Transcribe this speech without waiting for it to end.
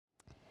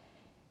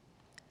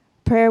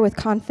prayer with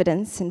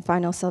confidence in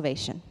final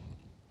salvation.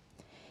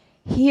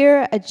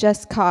 Hear a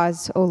just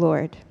cause, O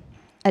Lord.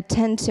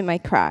 Attend to my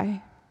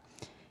cry.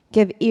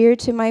 Give ear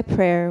to my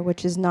prayer,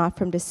 which is not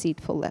from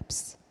deceitful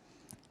lips.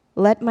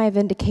 Let my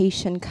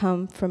vindication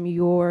come from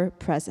your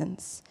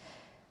presence.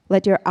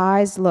 Let your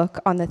eyes look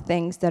on the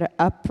things that are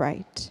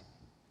upright.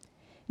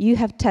 You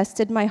have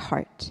tested my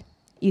heart.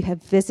 You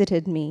have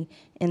visited me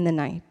in the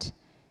night.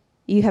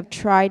 You have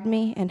tried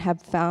me and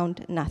have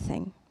found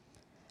nothing.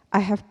 I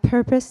have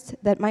purposed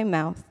that my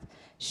mouth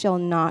shall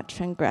not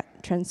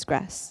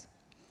transgress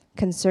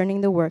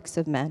concerning the works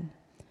of men.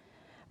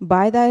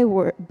 By the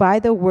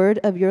word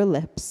of your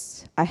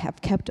lips, I have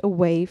kept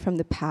away from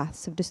the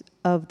paths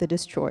of the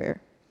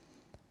destroyer.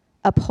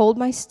 Uphold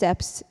my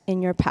steps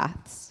in your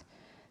paths,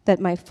 that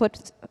my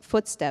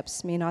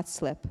footsteps may not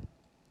slip.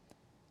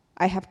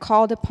 I have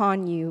called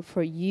upon you,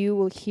 for you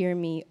will hear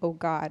me, O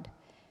God.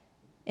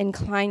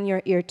 Incline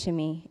your ear to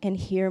me and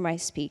hear my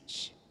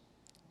speech.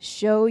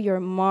 Show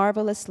your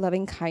marvelous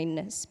loving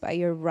kindness by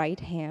your right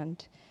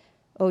hand,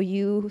 O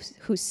you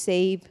who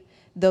save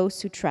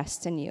those who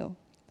trust in you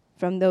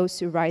from those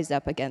who rise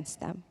up against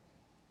them.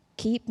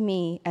 Keep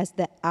me as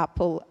the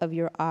apple of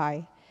your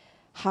eye.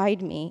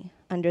 Hide me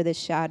under the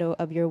shadow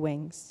of your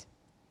wings.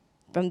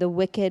 From the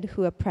wicked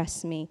who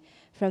oppress me,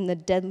 from the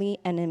deadly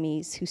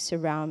enemies who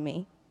surround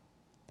me.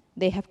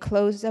 They have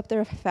closed up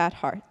their fat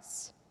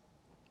hearts.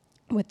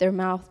 With their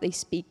mouth they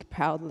speak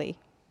proudly.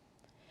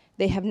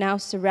 They have now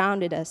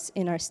surrounded us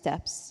in our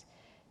steps.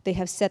 They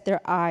have set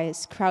their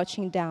eyes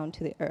crouching down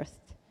to the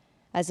earth,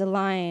 as a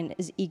lion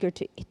is eager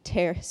to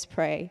tear his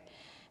prey,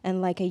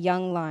 and like a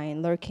young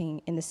lion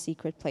lurking in the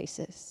secret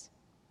places.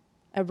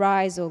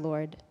 Arise, O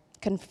Lord,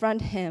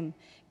 confront him,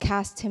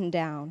 cast him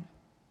down.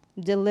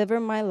 Deliver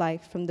my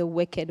life from the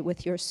wicked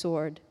with your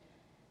sword,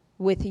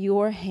 with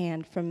your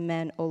hand from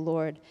men, O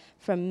Lord,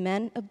 from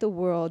men of the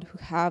world who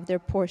have their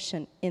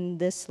portion in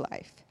this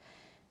life,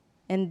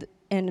 and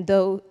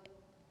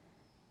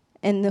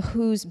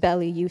whose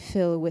belly you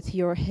fill with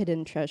your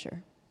hidden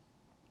treasure.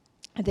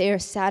 They are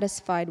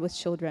satisfied with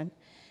children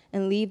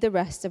and leave the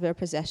rest of their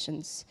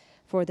possessions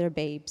for their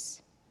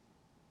babes.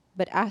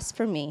 But as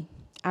for me,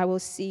 I will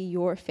see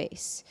your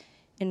face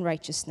in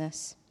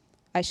righteousness.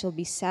 I shall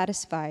be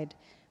satisfied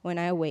when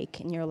I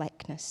awake in your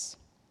likeness.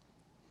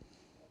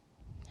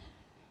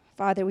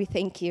 Father, we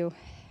thank you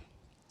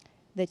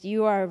that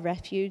you are a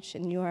refuge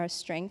and you are a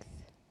strength.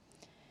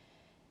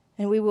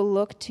 And we will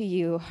look to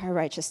you, our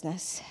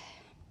righteousness.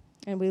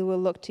 And we will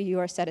look to you,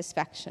 our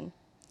satisfaction,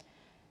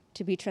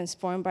 to be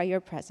transformed by your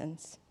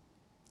presence.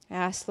 I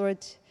ask,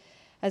 Lord,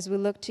 as we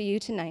look to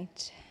you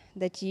tonight,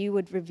 that you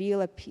would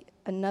reveal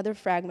another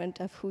fragment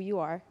of who you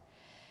are,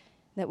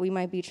 that we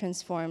might be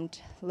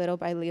transformed little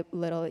by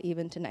little,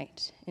 even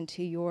tonight,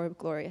 into your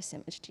glorious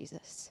image,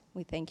 Jesus.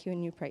 We thank you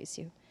and you praise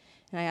you.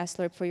 And I ask,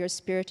 Lord, for your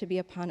spirit to be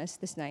upon us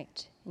this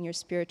night, and your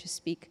spirit to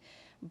speak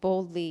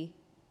boldly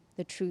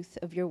the truth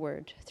of your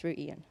word through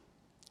Ian.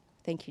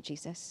 Thank you,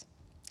 Jesus.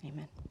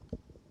 Amen.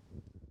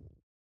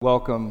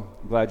 Welcome.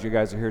 Glad you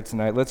guys are here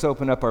tonight. Let's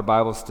open up our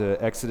Bibles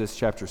to Exodus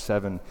chapter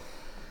 7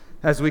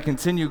 as we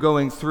continue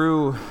going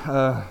through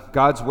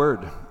God's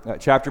Word,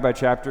 chapter by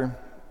chapter,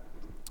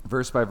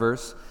 verse by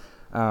verse.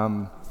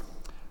 I'm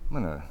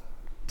going to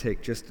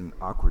take just an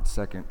awkward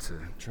second to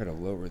try to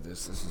lower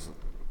this.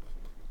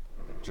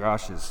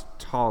 Josh is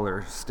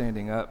taller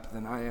standing up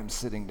than I am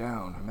sitting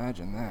down.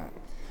 Imagine that.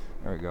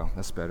 There we go.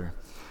 That's better.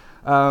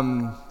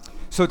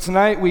 So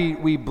tonight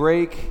we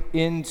break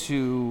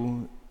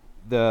into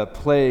the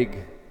plague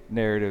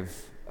narrative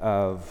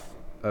of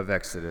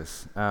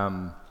Exodus.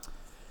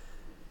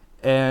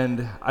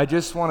 And I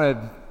just want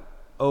to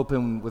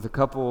open with a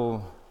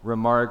couple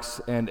remarks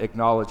and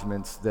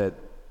acknowledgments that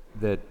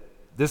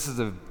this is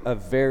a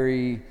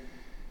very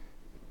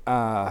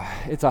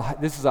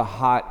this is a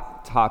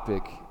hot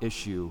topic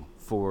issue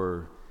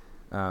for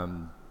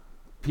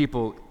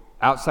people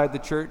outside the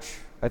church.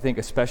 I think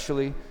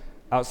especially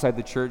outside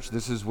the church,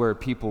 this is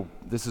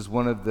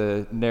one of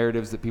the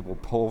narratives that people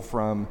pull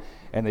from,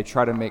 and they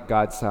try to make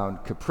God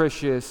sound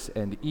capricious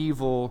and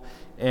evil.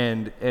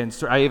 And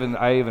so I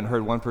even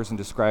heard one person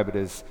describe it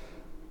as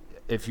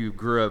if you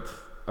grew up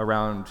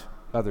around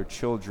other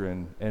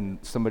children and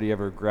somebody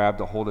ever grabbed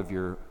a hold of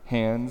your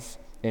hands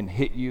and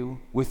hit you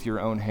with your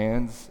own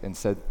hands and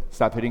said,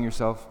 stop hitting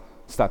yourself,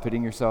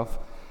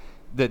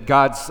 that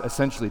God's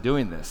essentially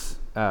doing this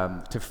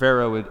to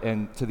Pharaoh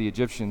and to the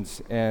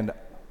Egyptians. And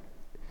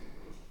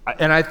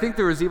I think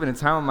there was even a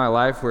time in my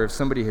life where if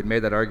somebody had made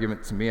that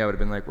argument to me, I would have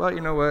been like, well, you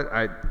know what?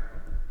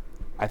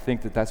 I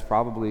think that's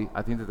probably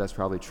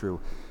true.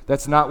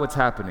 That's not what's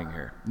happening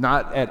here.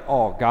 Not at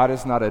all. God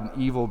is not an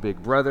evil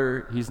big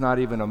brother. He's not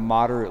even a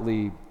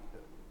moderately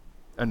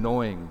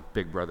annoying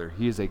big brother.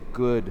 He is a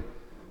good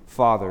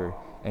father,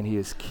 and he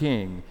is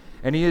king,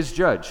 and he is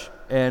judge.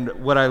 And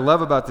what I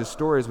love about this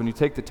story is when you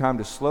take the time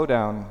to slow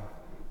down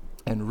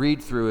and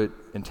read through it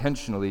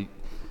intentionally,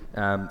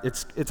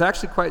 it's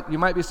actually quite, you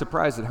might be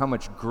surprised at how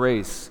much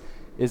grace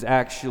is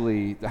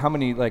actually how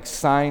many like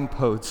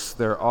signposts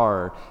there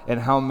are, and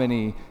how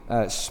many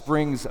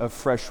springs of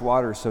fresh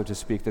water, so to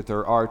speak, that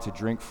there are to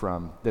drink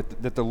from,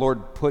 that the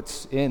Lord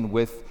puts in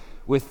with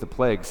the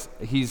plagues.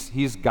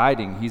 He's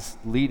guiding, he's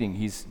leading,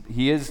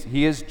 he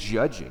is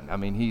judging. I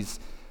mean,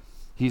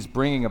 he's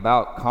bringing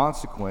about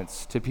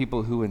consequence to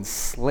people who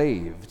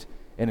enslaved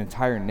an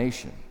entire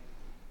nation.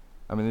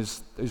 I mean,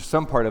 there's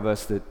some part of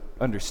us that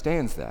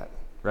understands that,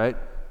 right?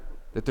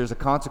 That there's a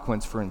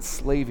consequence for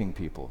enslaving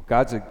people.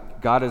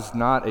 God is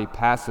not a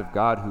passive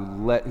God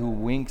who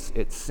winks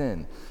at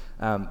sin.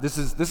 This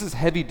is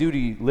heavy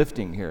duty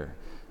lifting here,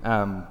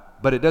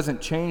 but it doesn't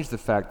change the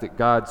fact that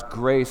God's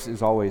grace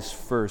is always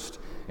first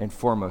and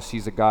foremost.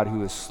 He's a God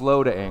who is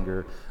slow to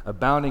anger,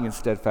 abounding in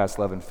steadfast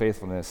love and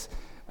faithfulness,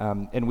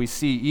 and we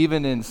see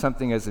even in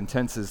something as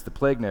intense as the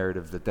plague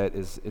narrative that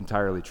is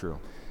entirely true.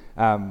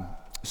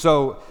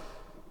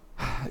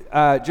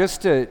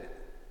 Just to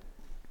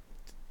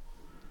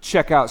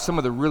check out some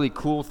of the really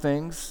cool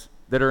things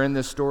that are in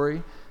this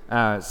story,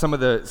 some of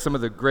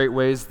the great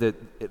ways that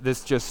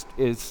this just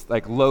is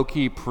like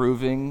low-key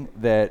proving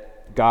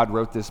that God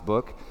wrote this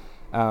book.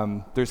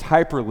 There's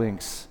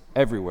hyperlinks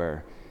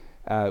everywhere.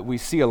 We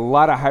see a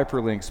lot of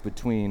hyperlinks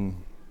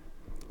between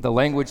the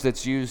language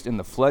that's used in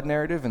the flood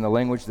narrative and the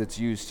language that's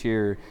used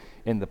here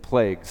in the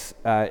plagues.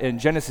 In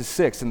Genesis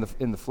 6,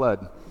 in the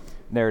flood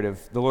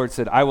narrative, the Lord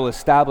said, "I will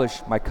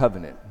establish my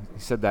covenant." He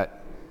said that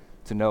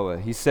to Noah.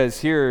 He says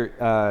here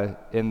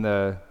in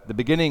the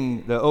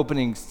beginning, the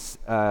opening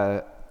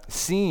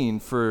scene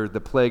for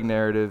the plague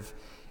narrative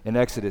in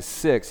Exodus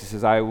 6, he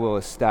says, "I will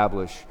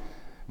establish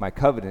my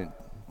covenant."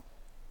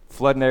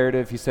 Flood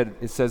narrative,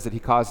 it says that he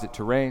caused it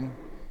to rain.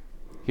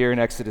 Here in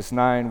Exodus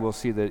 9, we'll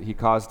see that he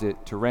caused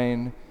it to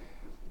rain.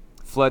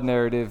 Flood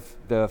narrative,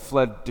 the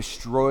flood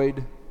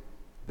destroyed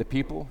the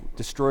people,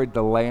 destroyed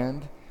the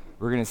land.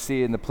 We're going to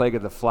see in the plague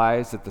of the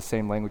flies that the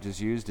same language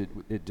is used.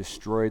 It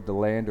destroyed the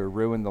land or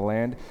ruined the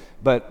land.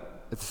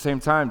 But at the same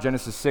time,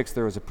 Genesis 6,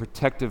 there was a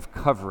protective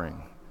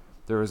covering.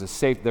 There was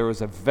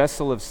a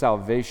vessel of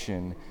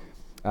salvation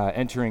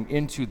entering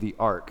into the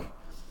ark.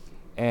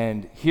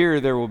 And here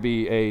there will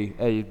be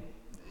a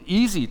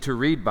easy to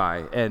read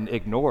by and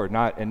ignore,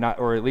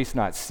 or at least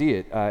not see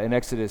it. In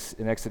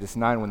Exodus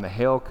 9, when the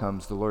hail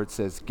comes, the Lord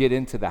says, "Get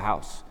into the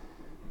house.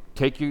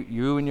 Take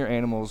you and your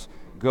animals,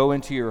 go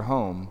into your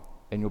home,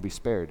 and you'll be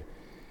spared."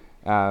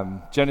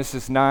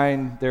 Genesis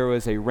 9, there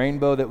was a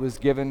rainbow that was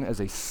given as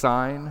a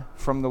sign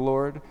from the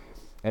Lord.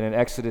 And in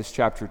Exodus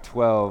chapter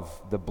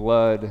 12,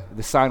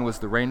 the sign was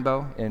the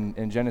rainbow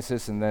in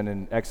Genesis, and then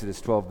in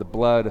Exodus 12, the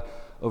blood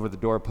over the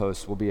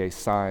doorposts will be a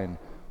sign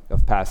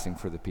of passing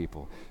for the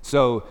people.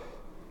 So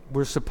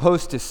we're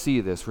supposed to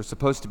see this. We're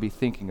supposed to be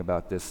thinking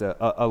about this.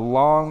 A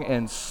long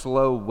and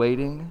slow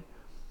waiting,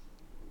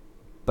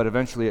 but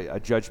eventually a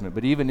judgment.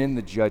 But even in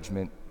the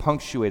judgment,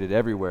 punctuated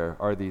everywhere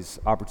are these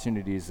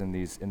opportunities and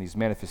these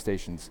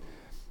manifestations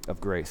of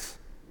grace.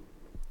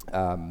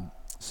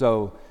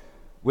 So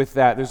with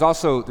that, there's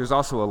also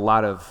a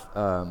lot of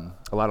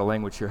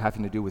language here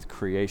having to do with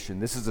creation.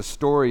 This is a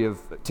story of,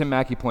 Tim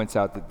Mackey points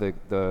out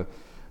that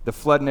the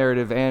flood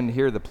narrative and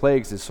here the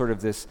plagues is sort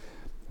of this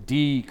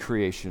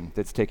decreation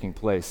that's taking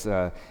place.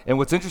 And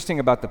what's interesting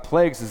about the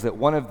plagues is that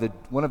one of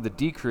the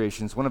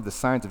decreations, one of the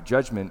signs of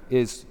judgment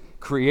is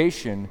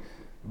creation,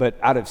 but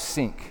out of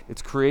sync.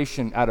 It's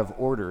creation out of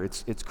order.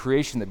 It's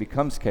creation that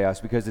becomes chaos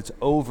because it's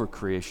over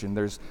creation.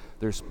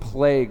 There's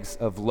plagues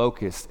of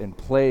locusts and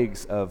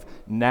plagues of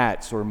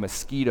gnats or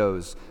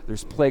mosquitoes.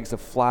 There's plagues of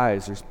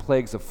flies. There's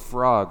plagues of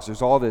frogs.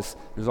 There's all this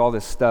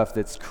stuff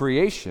that's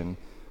creation,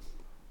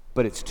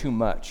 but it's too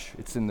much.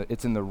 It's in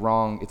the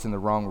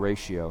wrong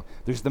ratio.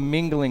 There's the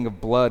mingling of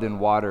blood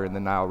and water in the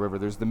Nile River.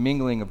 There's the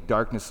mingling of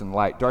darkness and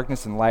light.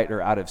 Darkness and light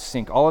are out of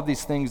sync. All of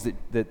these things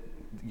that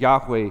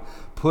Yahweh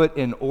put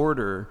in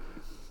order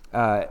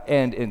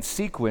and in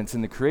sequence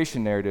in the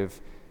creation narrative,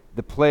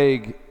 the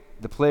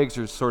plagues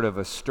are sort of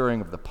a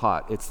stirring of the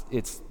pot.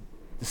 It's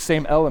the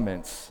same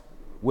elements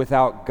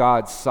without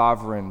God's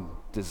sovereign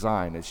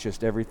design. It's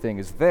just everything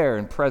is there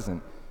and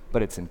present,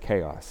 but it's in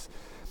chaos.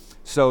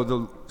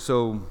 So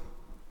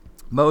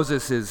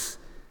Moses is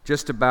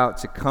just about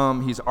to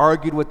come. He's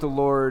argued with the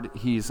Lord.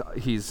 He's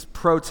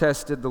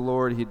protested the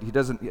Lord.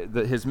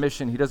 His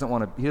mission. He doesn't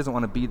want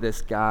to be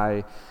this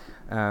guy.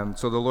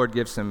 So the Lord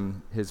gives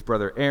him his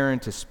brother Aaron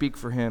to speak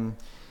for him.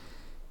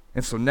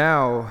 And so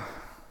now,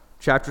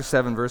 chapter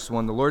 7, verse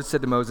 1, the Lord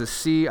said to Moses,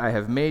 "See, I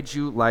have made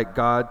you like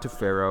God to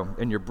Pharaoh,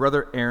 and your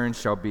brother Aaron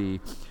shall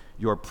be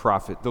your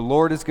prophet." The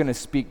Lord is going to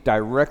speak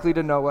directly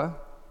to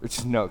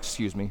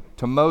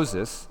to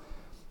Moses.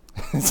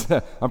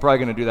 I'm probably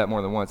going to do that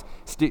more than once.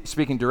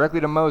 Speaking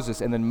directly to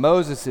Moses, and then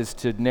Moses is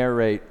to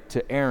narrate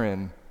to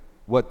Aaron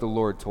what the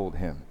Lord told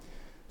him.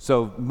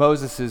 So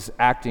Moses is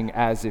acting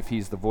as if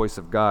he's the voice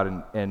of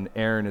God, and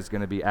Aaron is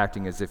going to be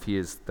acting as if he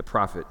is the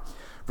prophet.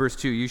 Verse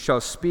 2, "You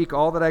shall speak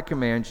all that I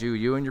command you.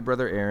 You and your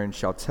brother Aaron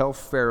shall tell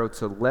Pharaoh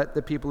to let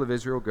the people of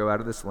Israel go out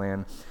of this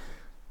land.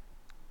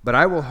 But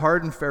I will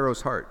harden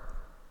Pharaoh's heart,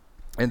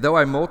 And though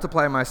I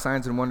multiply my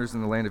signs and wonders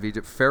in the land of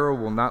Egypt, Pharaoh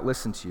will not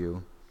listen to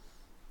you.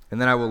 And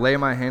then I will lay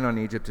my hand on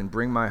Egypt and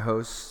bring my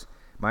hosts,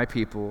 my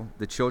people,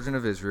 the children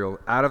of Israel,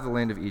 out of the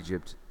land of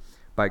Egypt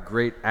by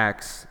great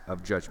acts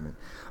of judgment.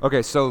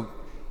 Okay, so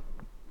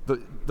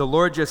the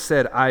Lord just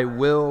said, I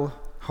will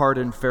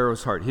harden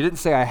Pharaoh's heart. He didn't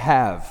say I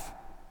have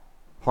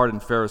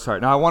hardened Pharaoh's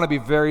heart. Now, I want to be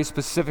very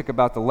specific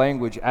about the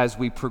language as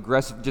we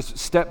progress, just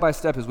step by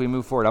step as we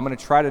move forward. I'm going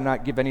to try to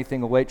not give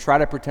anything away, try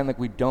to pretend like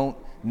we don't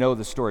know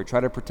the story, try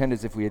to pretend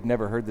as if we had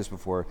never heard this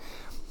before.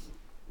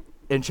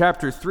 In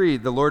chapter 3,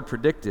 the Lord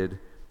predicted,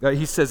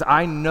 he says,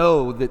 I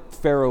know that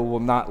Pharaoh will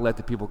not let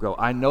the people go.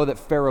 I know that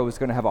Pharaoh is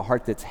going to have a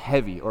heart that's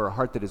heavy or a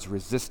heart that is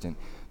resistant.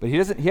 But he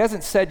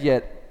hasn't said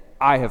yet,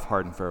 I have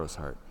hardened Pharaoh's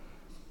heart.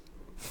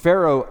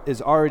 Pharaoh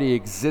is already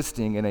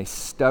existing in a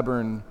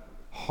stubborn,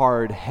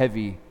 hard,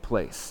 heavy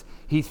place.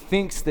 He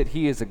thinks that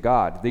he is a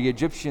god. The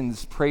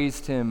Egyptians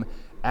praised him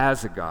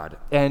as a god.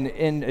 And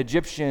in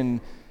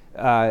Egyptian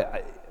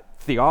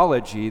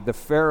theology, the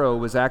Pharaoh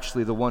was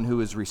actually the one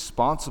who is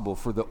responsible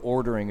for the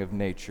ordering of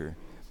nature.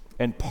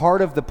 And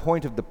part of the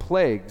point of the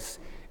plagues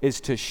is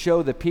to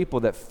show the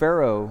people that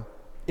Pharaoh,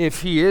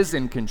 if he is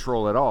in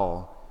control at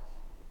all,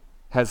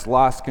 has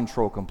lost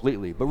control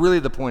completely. But really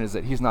the point is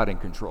that he's not in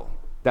control.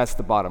 That's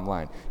the bottom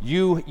line.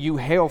 You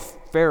hail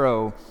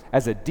Pharaoh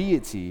as a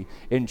deity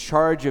in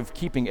charge of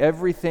keeping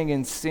everything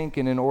in sync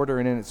and in order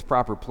and in its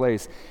proper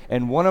place.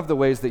 And one of the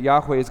ways that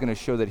Yahweh is going to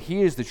show that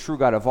he is the true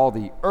God of all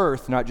the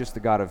earth, not just the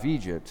God of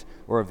Egypt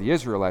or of the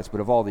Israelites,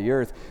 but of all the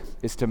earth,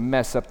 is to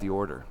mess up the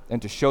order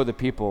and to show the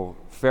people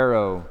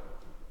Pharaoh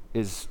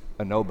is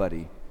a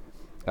nobody,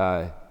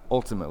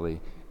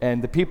 ultimately.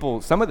 And the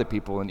people, some of the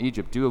people in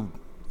Egypt do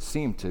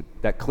seem to,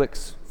 that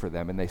clicks for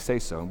them, and they say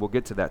so. And we'll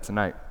get to that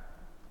tonight.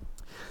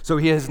 So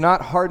he has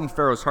not hardened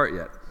Pharaoh's heart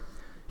yet.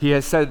 He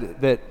has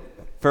said that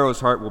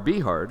Pharaoh's heart will be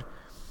hard.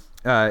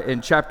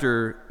 In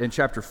chapter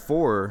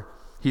 4,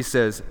 he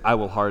says, I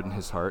will harden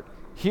his heart.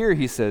 Here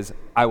he says,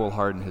 I will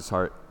harden his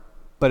heart.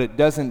 But it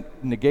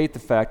doesn't negate the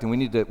fact, and we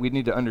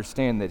need to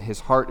understand that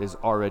his heart is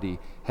already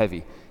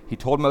heavy. He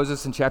told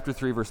Moses in chapter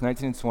 3, verse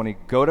 19 and 20,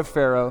 go to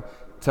Pharaoh,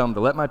 tell him to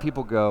let my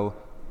people go,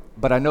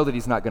 but I know that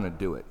he's not going to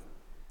do it.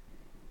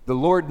 The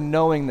Lord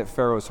knowing that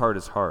Pharaoh's heart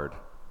is hard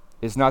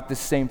is not the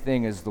same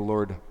thing as the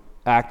Lord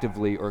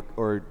actively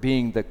or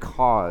being the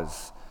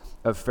cause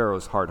of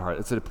Pharaoh's hard heart.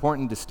 It's an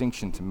important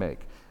distinction to make.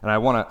 And I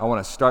want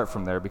to start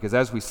from there, because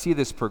as we see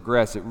this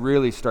progress, it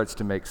really starts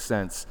to make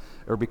sense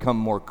or become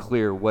more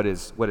clear what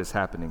is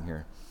happening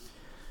here.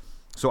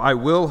 So I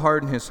will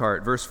harden his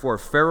heart. Verse 4,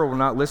 Pharaoh will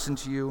not listen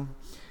to you.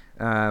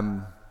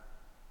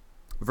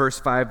 Verse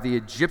 5, the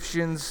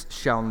Egyptians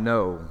shall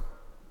know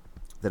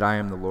that I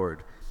am the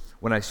Lord,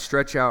 when I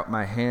stretch out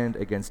my hand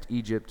against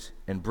Egypt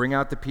and bring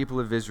out the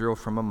people of Israel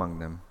from among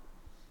them.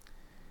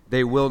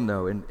 They will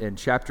know. In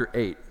chapter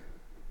 8,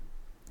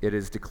 it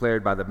is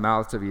declared by the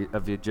mouths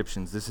of the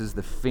Egyptians, this is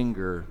the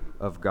finger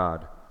of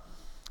God.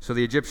 So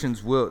the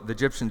Egyptians will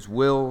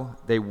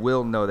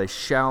know, they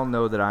shall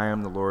know that I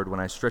am the Lord when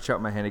I stretch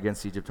out my hand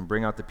against Egypt and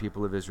bring out the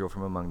people of Israel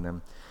from among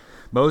them.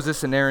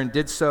 Moses and Aaron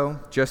did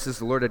so, just as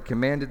the Lord had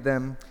commanded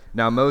them.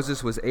 Now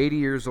Moses was 80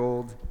 years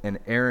old, and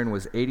Aaron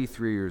was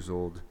 83 years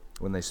old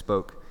when they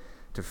spoke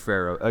to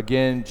Pharaoh.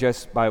 Again,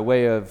 just by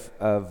way of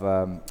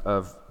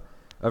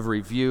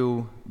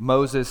review,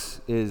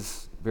 Moses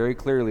is very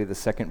clearly the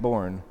second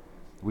born.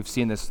 We've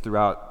seen this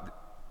throughout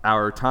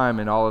our time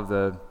in all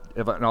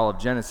of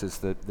Genesis.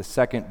 The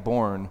second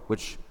born,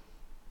 which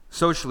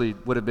socially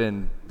would have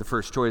been the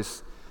first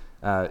choice,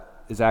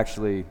 is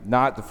actually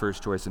not the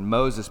first choice, and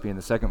Moses being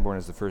the second born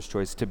is the first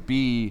choice to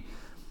be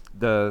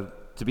the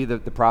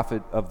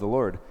prophet of the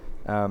Lord.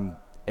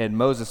 And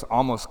Moses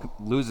almost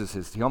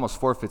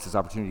forfeits his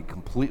opportunity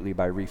completely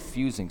by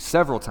refusing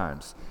several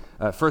times.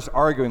 First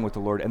arguing with the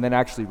Lord and then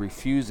actually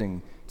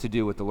refusing to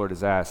do what the Lord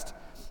has asked.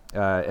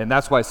 And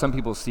that's why some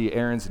people see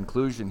Aaron's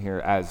inclusion here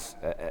as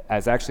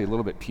actually a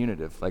little bit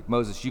punitive. Like,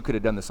 Moses, you could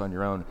have done this on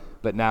your own,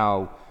 but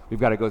now we've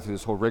got to go through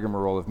this whole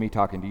rigmarole of me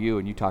talking to you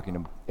and you talking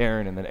to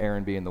Aaron, and then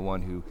Aaron being the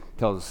one who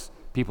tells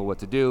people what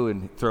to do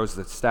and throws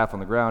the staff on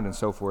the ground and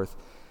so forth.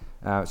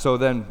 So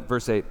then,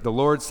 verse 8, the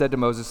Lord said to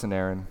Moses and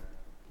Aaron,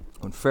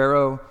 when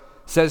Pharaoh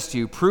says to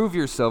you, prove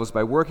yourselves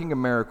by working a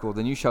miracle,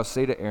 then you shall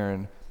say to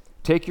Aaron,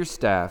 take your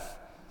staff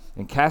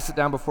and cast it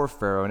down before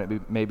Pharaoh, and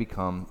it may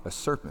become a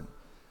serpent.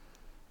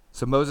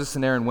 So Moses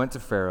and Aaron went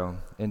to Pharaoh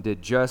and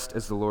did just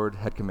as the Lord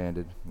had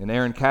commanded. And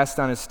Aaron cast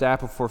down his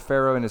staff before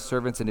Pharaoh and his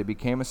servants, and it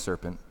became a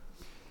serpent.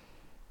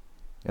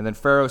 And then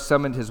Pharaoh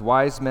summoned his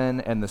wise men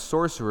and the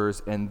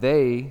sorcerers, and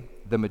they,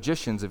 the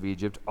magicians of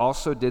Egypt,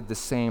 also did the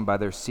same by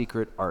their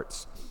secret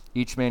arts.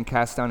 Each man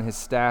cast down his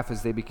staff and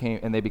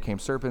they became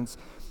serpents,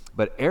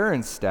 but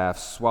Aaron's staff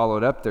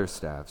swallowed up their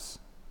staffs.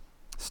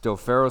 Still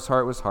Pharaoh's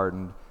heart was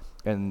hardened,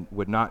 and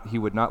he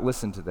would not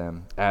listen to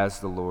them, as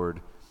the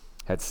Lord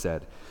had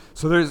said.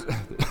 So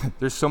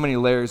there's so many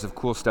layers of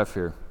cool stuff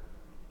here.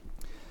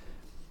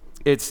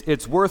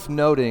 It's worth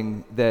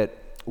noting that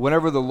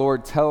whenever the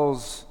Lord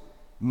tells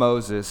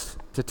Moses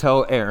to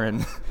tell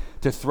Aaron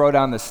to throw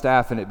down the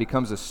staff and it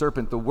becomes a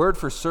serpent. The word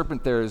for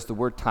serpent there is the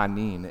word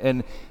tanin.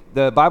 And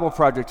the Bible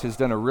Project has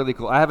done a really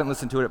cool, I haven't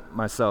listened to it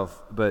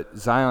myself, but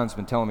Zion's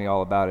been telling me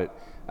all about it.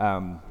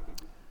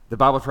 The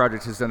Bible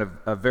Project has done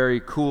a very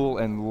cool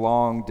and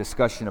long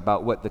discussion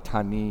about what the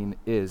tanin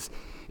is.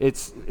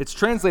 It's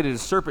translated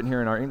as serpent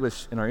here in our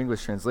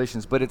English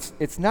translations, but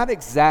it's not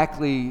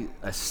exactly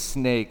a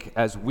snake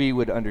as we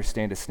would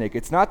understand a snake.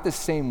 It's not the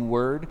same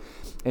word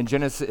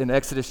in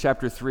Exodus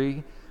chapter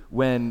 3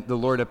 when the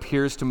Lord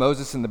appears to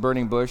Moses in the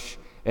burning bush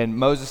and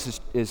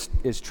Moses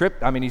is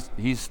tripped. I mean,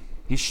 he's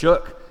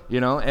shook,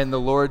 and the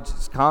Lord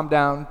says, calm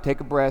down, take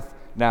a breath.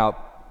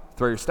 Now,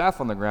 throw your staff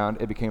on the ground,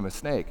 it became a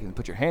snake. And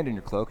put your hand in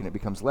your cloak and it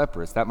becomes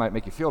leprous. That might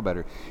make you feel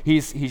better.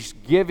 He's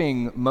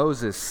giving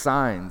Moses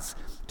signs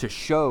to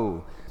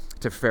show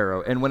to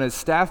Pharaoh. And when his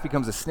staff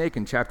becomes a snake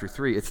in chapter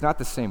 3, it's not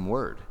the same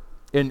word.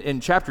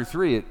 In chapter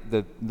 3,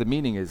 the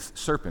meaning is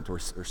serpent or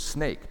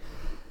snake.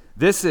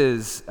 This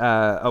is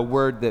a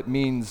word that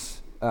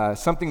means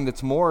something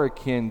that's more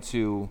akin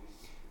to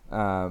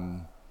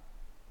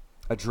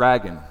a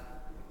dragon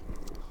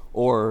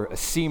or a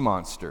sea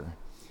monster.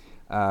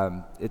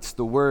 It's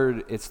the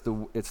word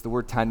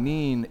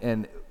tanin,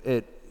 and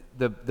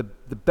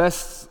the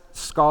best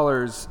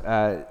scholars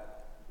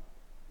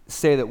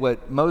say that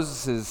what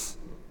Moses'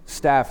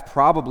 staff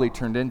probably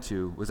turned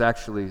into was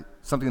actually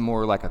something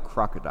more like a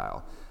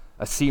crocodile,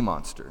 a sea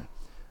monster.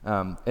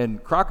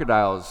 And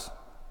crocodiles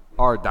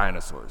are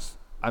dinosaurs.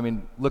 I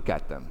mean, look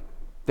at them.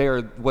 They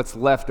are what's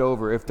left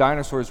over. If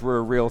dinosaurs were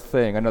a real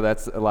thing, I know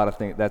that's a lot of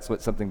things. That's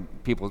something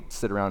people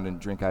sit around and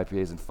drink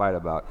IPAs and fight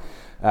about.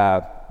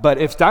 But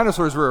if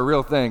dinosaurs were a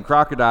real thing,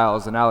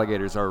 crocodiles and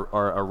alligators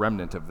are a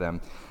remnant of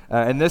them.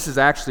 And this is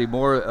actually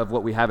more of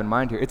what we have in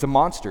mind here. It's a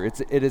monster.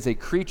 It is a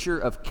creature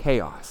of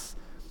chaos.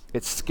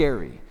 It's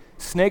scary.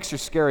 Snakes are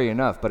scary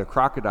enough, but a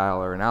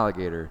crocodile or an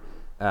alligator,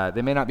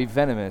 they may not be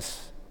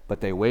venomous,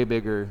 but they way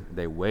bigger,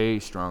 they way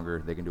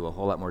stronger, they can do a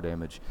whole lot more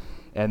damage.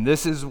 And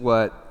this is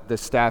what the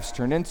staffs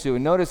turn into.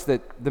 And notice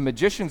that the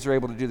magicians are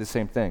able to do the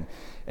same thing.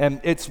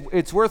 And it's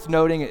worth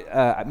noting,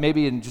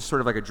 maybe in just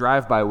sort of like a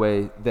drive-by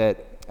way,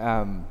 that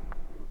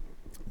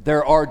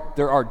there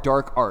are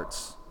dark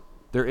arts.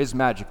 There is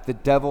magic. The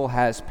devil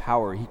has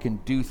power. He can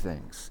do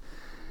things.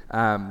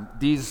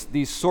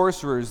 These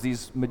sorcerers,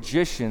 these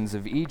magicians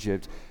of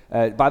Egypt,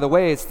 by the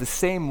way, it's the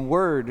same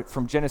word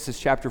from Genesis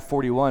chapter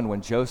 41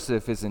 when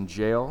Joseph is in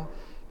jail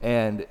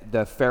and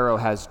the Pharaoh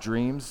has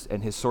dreams,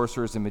 and his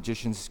sorcerers and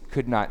magicians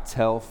could not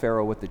tell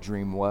Pharaoh what the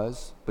dream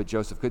was, but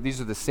Joseph could.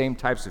 These are the same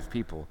types of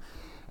people.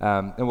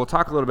 And we'll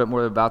talk a little bit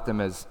more about them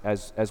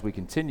as we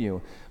continue.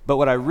 But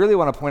what I really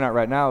want to point out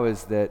right now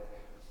is that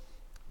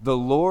the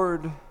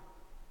Lord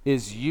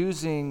is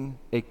using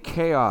a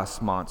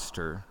chaos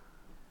monster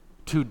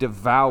to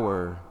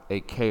devour a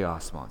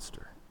chaos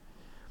monster.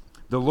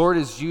 The Lord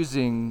is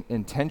using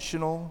an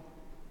intentional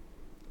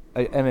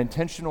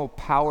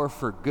power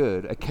for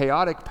good, a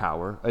chaotic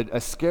power, a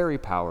scary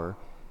power,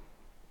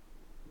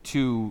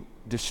 to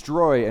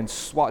destroy and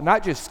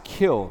not just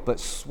kill, but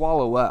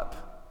swallow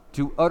up,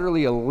 to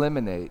utterly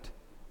eliminate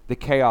the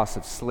chaos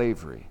of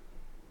slavery.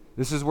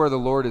 This is where the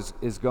Lord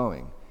is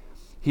going.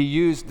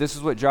 This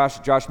is what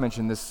Josh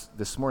mentioned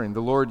this morning.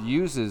 The Lord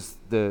uses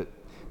the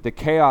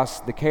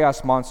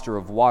chaos monster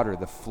of water,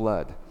 the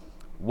flood.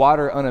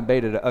 Water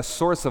unabated, a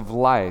source of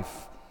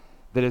life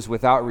that is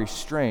without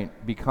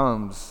restraint,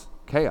 becomes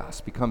chaos,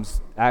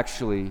 becomes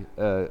actually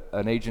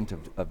an agent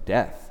of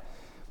death.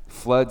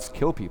 Floods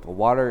kill people.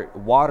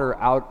 Water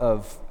out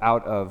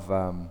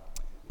of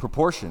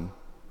proportion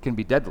can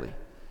be deadly.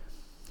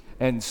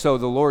 And so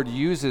the Lord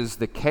uses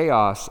the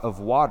chaos of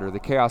water, the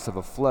chaos of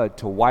a flood,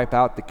 to wipe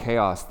out the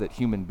chaos that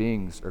human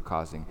beings are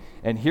causing.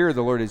 And here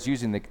the Lord is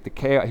using the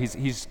chaos.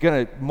 He's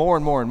going to more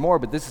and more and more,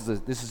 but this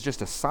is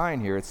just a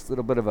sign here. It's a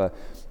little bit of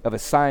a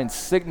sign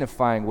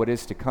signifying what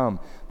is to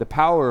come. The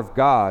power of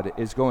God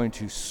is going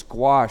to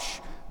squash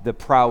the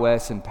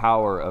prowess and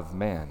power of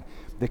man.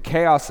 The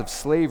chaos of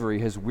slavery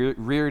has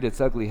reared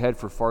its ugly head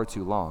for far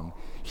too long.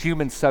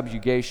 Human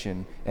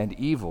subjugation and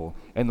evil,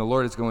 and the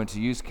Lord is going to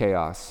use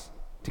chaos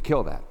to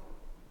kill that.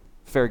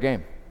 Fair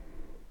game.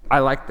 I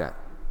like that.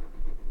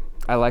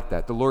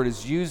 The Lord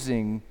is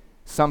using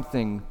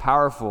something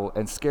powerful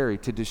and scary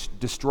to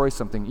destroy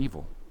something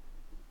evil.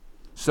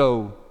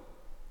 So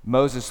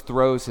Moses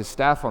throws his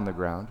staff on the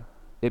ground.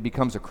 It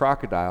becomes a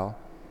crocodile.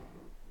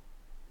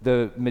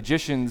 The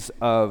magicians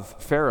of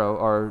Pharaoh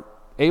are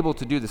able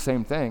to do the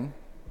same thing,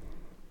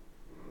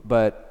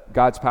 but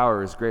God's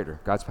power is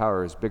greater. God's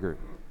power is bigger.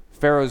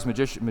 Pharaoh's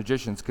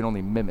magicians can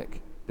only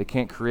mimic. They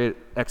can't create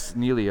ex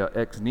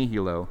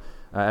nihilo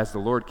as the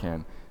Lord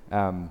can.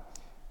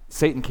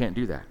 Satan can't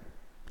do that.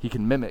 He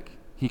can mimic.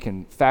 He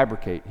can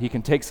fabricate. He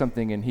can take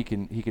something and he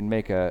can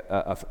make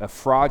a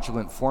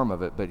fraudulent form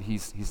of it, but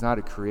he's not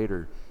a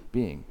creator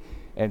being.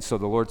 And so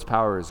the Lord's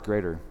power is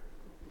greater.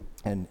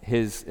 And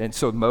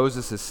so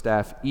Moses'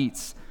 staff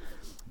eats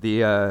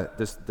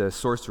the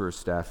sorcerer's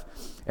staff.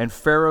 And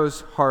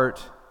Pharaoh's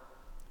heart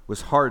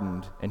was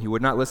hardened, and he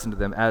would not listen to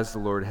them as the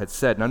Lord had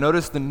said. Now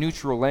notice the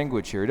neutral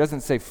language here. It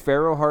doesn't say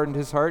Pharaoh hardened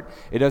his heart.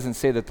 It doesn't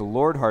say that the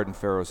Lord hardened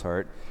Pharaoh's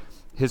heart.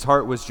 His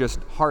heart was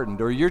just hardened.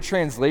 Or your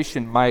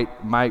translation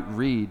might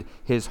read,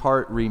 his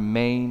heart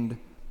remained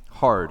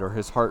hard, or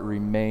his heart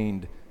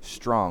remained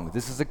strong.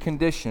 This is a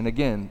condition,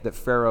 again, that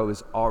Pharaoh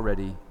is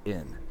already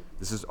in.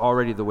 This is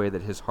already the way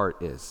that his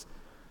heart is.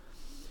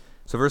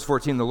 So verse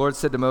 14, the Lord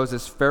said to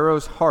Moses,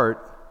 Pharaoh's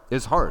heart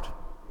is hard.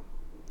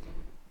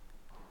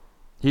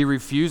 He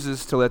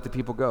refuses to let the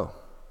people go.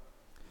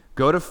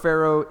 Go to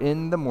Pharaoh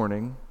in the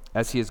morning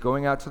as he is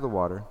going out to the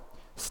water.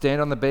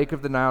 Stand on the bank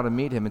of the Nile to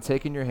meet him, and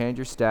take in your hand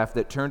your staff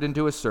that turned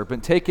into a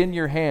serpent. Take in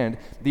your hand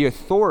the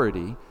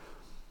authority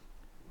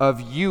of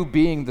you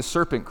being the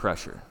serpent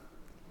crusher.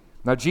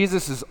 Now,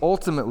 Jesus is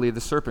ultimately the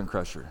serpent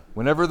crusher.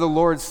 Whenever the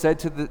Lord said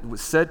to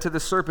the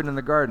serpent in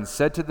the garden,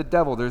 said to the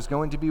devil, there's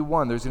going to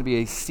be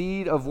a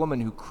seed of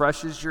woman who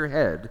crushes your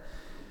head,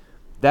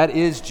 that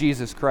is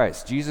Jesus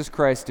Christ. Jesus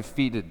Christ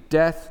defeated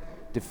death,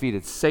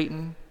 defeated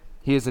Satan.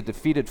 He is a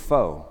defeated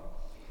foe.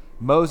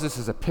 Moses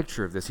is a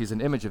picture of this. He's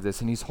an image of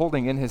this, and he's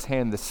holding in his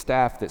hand the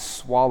staff that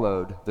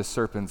swallowed the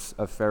serpents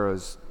of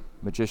Pharaoh's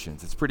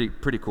magicians. It's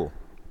pretty cool.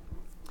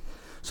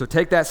 So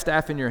take that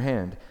staff in your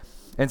hand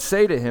and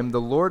say to him,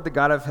 the Lord, the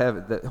God of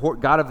heaven, the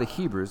God of the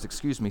Hebrews,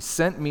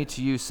 sent me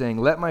to you, saying,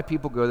 let my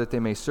people go that they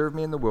may serve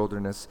me in the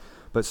wilderness,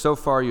 but so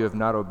far you have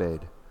not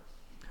obeyed.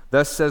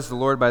 Thus says the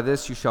Lord, by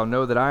this you shall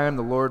know that I am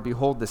the Lord.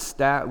 Behold,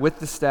 with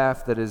the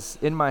staff that is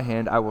in my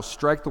hand, I will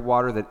strike the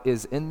water that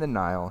is in the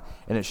Nile,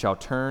 and it shall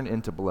turn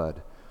into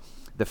blood.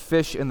 The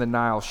fish in the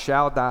Nile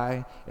shall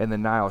die, and the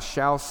Nile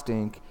shall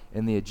stink,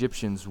 and the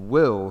Egyptians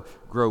will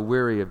grow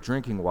weary of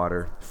drinking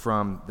water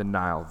from the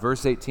Nile.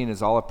 Verse 18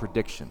 is all a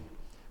prediction.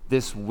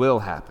 This will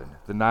happen.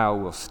 The Nile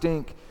will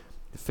stink,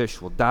 the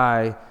fish will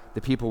die, the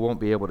people won't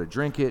be able to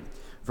drink it.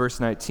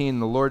 Verse 19,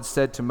 the Lord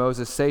said to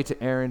Moses, say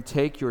to Aaron,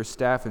 take your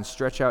staff and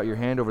stretch out your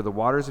hand over the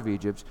waters of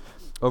Egypt,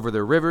 over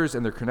their rivers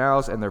and their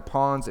canals and their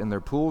ponds and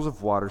their pools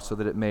of water, so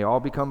that it may all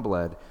become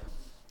blood,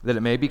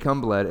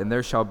 and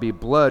there shall be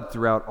blood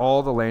throughout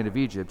all the land of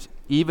Egypt,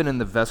 even in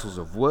the vessels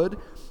of wood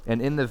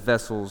and in the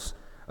vessels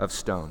of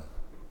stone.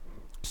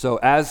 So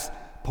as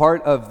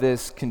part of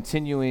this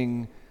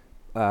continuing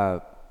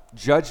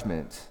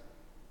judgment,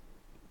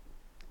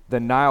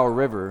 the Nile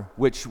River,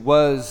 which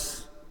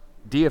was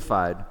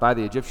deified by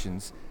the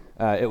Egyptians,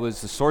 it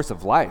was the source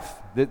of life.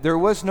 There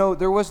was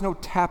no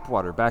tap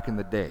water back in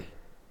the day.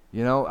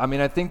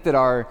 I think that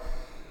our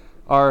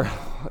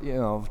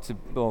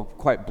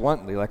quite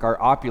bluntly, like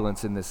our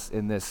opulence in this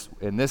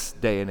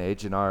day and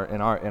age in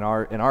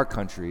our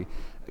country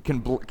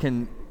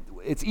can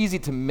it's easy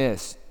to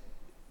miss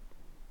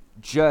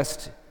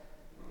just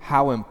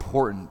how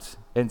important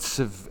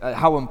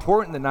how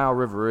important the Nile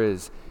River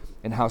is,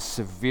 and how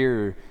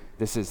severe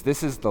this is.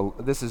 This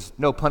is,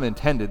 no pun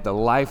intended, the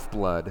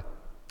lifeblood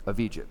of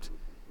Egypt.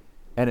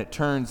 And it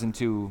turns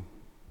into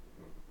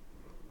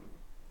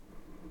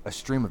a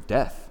stream of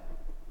death.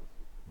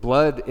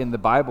 Blood in the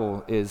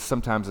Bible is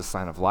sometimes a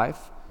sign of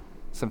life,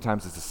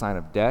 sometimes it's a sign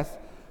of death,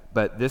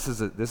 but this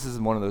is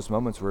one of those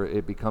moments where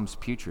it becomes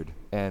putrid,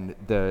 and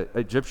the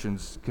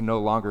Egyptians can no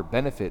longer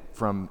benefit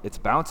from its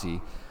bounty.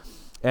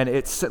 And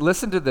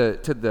listen to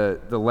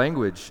the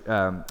language,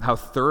 how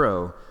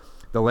thorough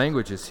the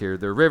language is here.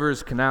 The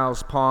rivers,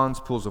 canals, ponds,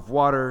 pools of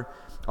water,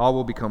 all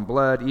will become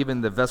blood, even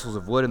the vessels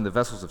of wood and the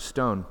vessels of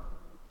stone.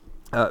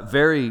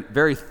 Very,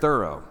 very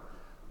thorough.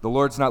 The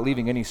Lord's not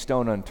leaving any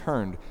stone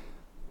unturned,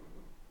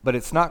 but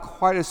it's not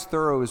quite as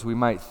thorough as we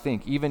might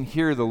think. Even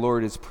here, the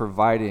Lord is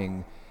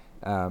providing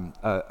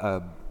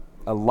a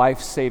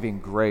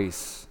life-saving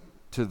grace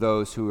to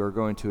those who are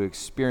going to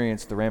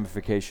experience the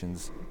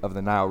ramifications of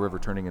the Nile River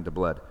turning into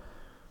blood.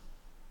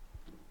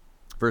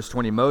 Verse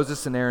 20,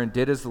 Moses and Aaron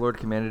did as the Lord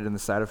commanded in the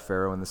sight of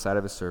Pharaoh and the sight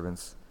of his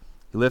servants.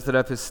 He lifted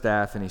up his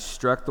staff, and he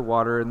struck the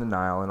water in the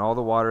Nile, and all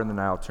the water in the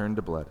Nile turned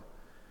to blood.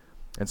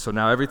 And so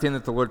now everything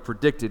that the Lord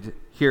predicted,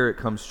 here it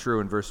comes true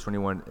in verse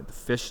 21. The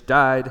fish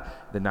died,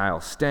 the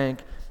Nile stank,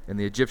 and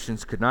the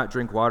Egyptians could not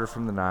drink water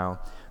from the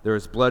Nile. There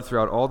was blood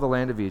throughout all the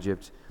land of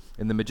Egypt,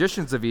 and the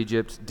magicians of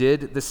Egypt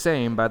did the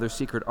same by their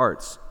secret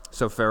arts.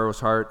 So Pharaoh's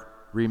heart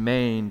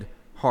remained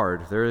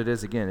hard. There it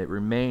is again. It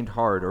remained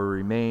hard, or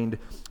remained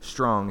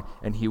strong,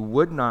 and he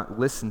would not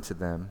listen to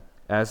them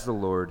as the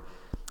Lord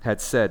had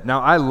said.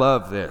 Now I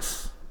love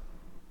this.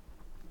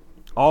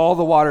 All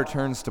the water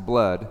turns to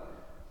blood,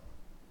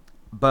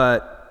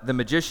 but the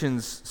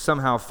magicians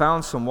somehow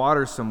found some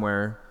water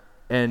somewhere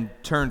and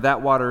turned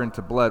that water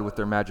into blood with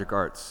their magic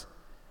arts.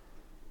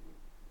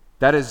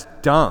 That is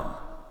dumb.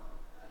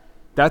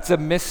 That's a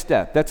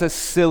misstep. That's a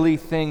silly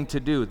thing to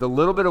do. The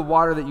little bit of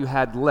water that you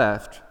had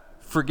left,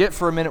 forget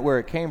for a minute where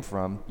it came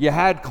from. You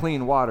had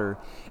clean water,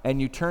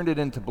 and you turned it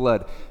into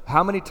blood.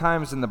 How many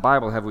times in the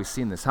Bible have we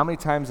seen this? How many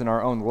times in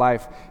our own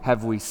life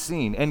have we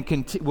seen, and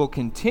will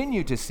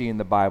continue to see in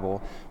the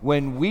Bible,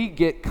 when we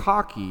get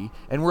cocky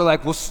and we're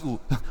like, well,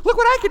 look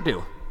what I could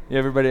do.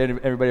 Everybody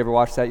ever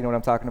watch that? You know what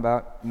I'm talking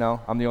about? No?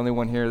 I'm the only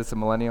one here that's a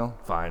millennial?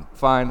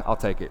 Fine, I'll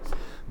take it.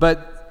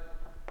 But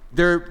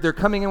They're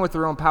coming in with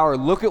their own power.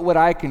 Look at what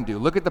I can do.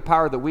 Look at the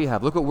power that we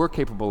have. Look what we're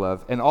capable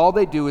of. And all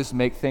they do is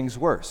make things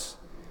worse.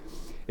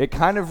 It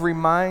kind of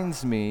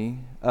reminds me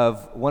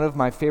of one of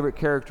my favorite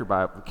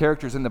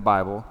characters in the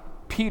Bible,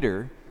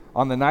 Peter,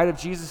 on the night of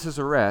Jesus'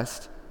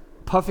 arrest,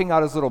 puffing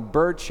out his little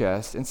bird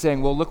chest and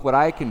saying, well, look what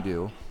I can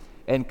do,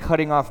 and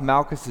cutting off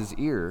Malchus's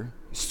ear,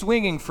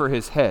 swinging for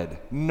his head,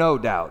 no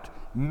doubt,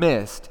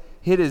 missed,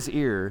 hit his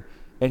ear,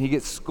 and he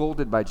gets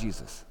scolded by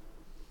Jesus.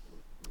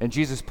 And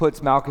Jesus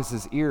puts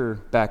Malchus's ear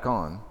back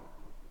on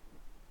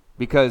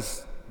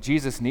because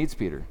Jesus needs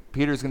Peter.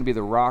 Peter's going to be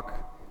the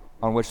rock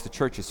on which the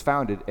church is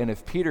founded, and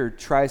if Peter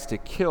tries to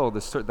kill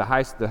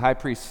the high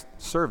priest's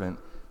servant,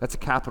 that's a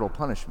capital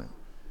punishment.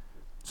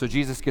 So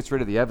Jesus gets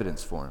rid of the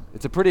evidence for him.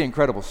 It's a pretty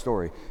incredible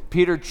story.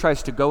 Peter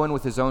tries to go in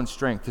with his own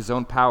strength, his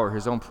own power,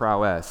 his own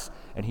prowess,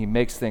 and he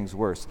makes things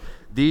worse.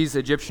 These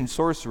Egyptian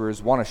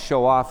sorcerers want to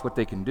show off what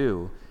they can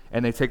do,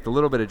 and they take the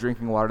little bit of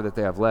drinking water that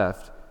they have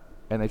left,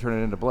 and they turn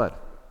it into blood.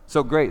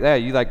 So great, yeah,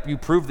 you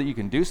prove that you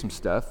can do some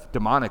stuff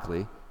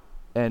demonically,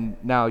 and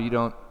now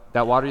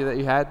that water that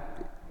you had,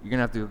 you're going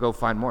to have to go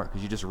find more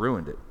because you just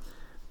ruined it.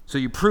 So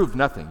you proved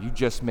nothing. You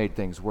just made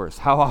things worse.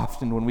 How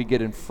often when we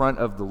get in front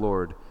of the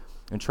Lord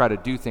and try to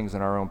do things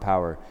in our own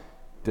power,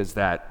 does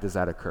that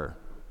occur?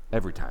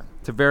 Every time,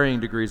 to varying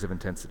degrees of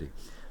intensity.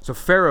 So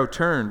Pharaoh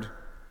turned,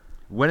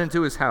 went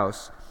into his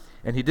house,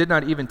 and he did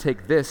not even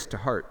take this to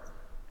heart.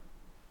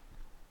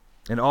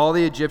 And all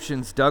the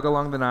Egyptians dug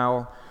along the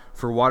Nile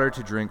for water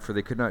to drink, for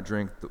they could not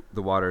drink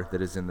the water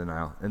that is in the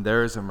Nile. And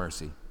there is a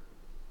mercy.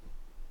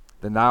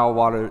 The Nile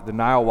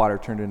water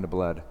turned into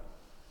blood.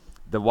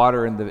 The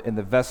water in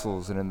the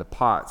vessels and in the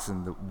pots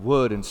and the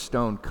wood and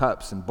stone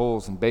cups and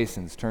bowls and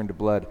basins turned to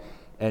blood.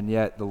 And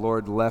yet the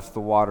Lord left the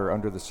water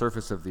under the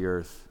surface of the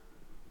earth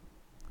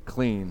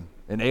clean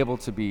and able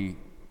to be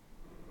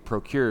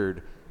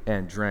procured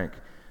and drank.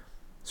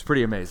 It's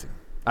pretty amazing.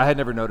 I had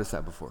never noticed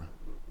that before.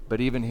 But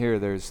even here,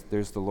 there's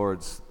the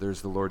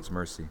Lord's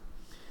mercy.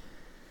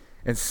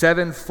 And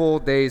 7 full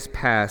days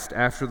passed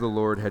after the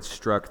Lord had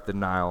struck the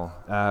Nile.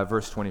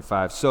 Verse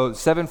 25. So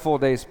 7 full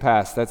days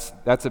passed.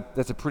 That's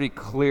a pretty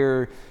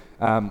clear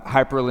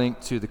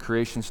hyperlink to the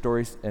creation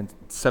stories. And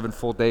 7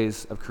 full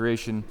days of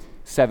creation,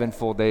 7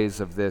 full days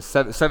of this.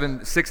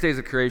 6 days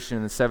of creation,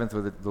 and the seventh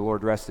where the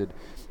Lord rested,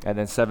 and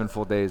then 7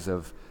 full days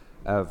of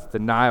the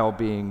Nile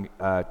being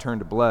turned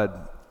to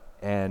blood,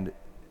 and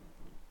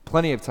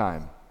plenty of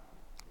time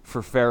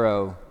for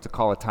Pharaoh to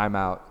call a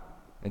timeout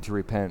and to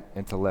repent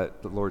and to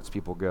let the Lord's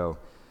people go.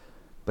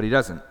 But he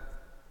doesn't.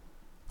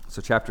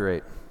 So chapter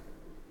 8.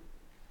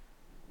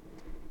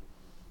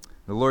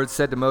 The Lord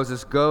said to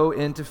Moses, "Go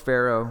into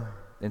Pharaoh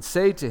and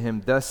say to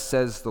him, 'Thus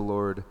says the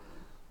Lord,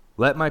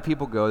 let my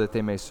people go that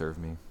they may serve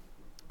me.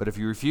 But if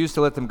you refuse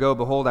to let them go,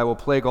 behold, I will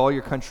plague all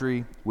your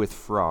country with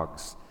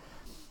frogs.'"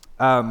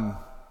 Yeah,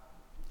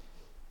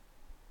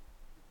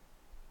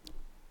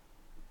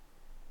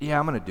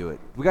 I'm going to do it.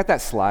 We got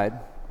that slide.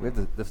 We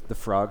have the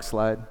frog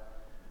slide.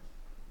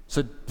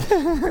 So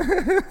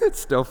it's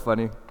still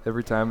funny.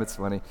 Every time it's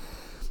funny.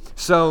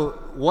 So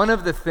one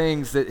of the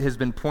things that has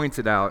been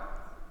pointed out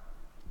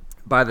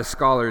by the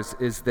scholars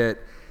is that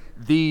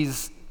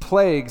these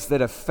plagues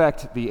that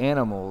affect the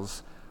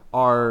animals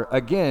are,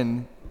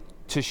 again,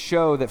 to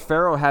show that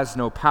Pharaoh has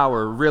no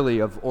power really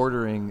of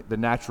ordering the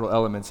natural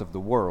elements of the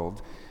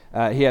world.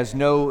 He has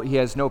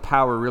no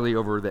power really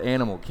over the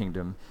animal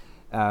kingdom.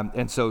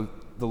 And so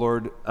the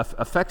Lord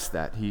affects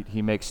that.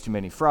 He makes too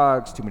many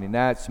frogs, too many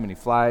gnats, too many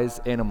flies.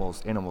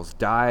 Animals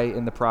die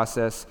in the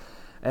process.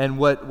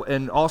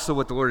 And also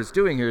what the Lord is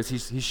doing here is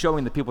he's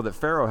showing the people that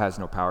Pharaoh has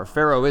no power.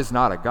 Pharaoh is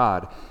not a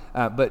god,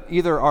 but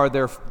either are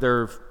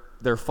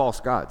they're false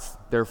gods.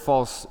 They're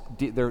false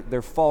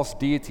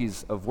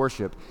deities of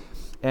worship.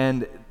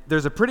 And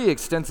there's a pretty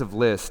extensive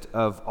list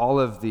of all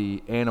of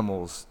the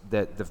animals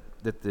that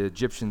the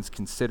Egyptians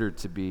considered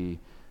to be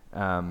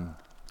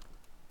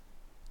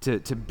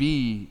to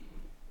be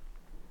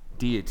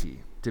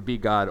deity, to be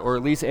God, or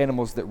at least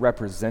animals that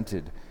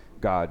represented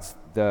gods.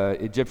 The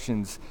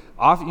Egyptians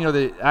often,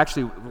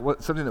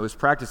 something that was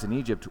practiced in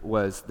Egypt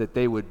was that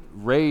they would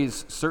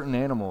raise certain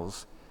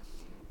animals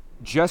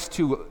just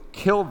to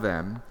kill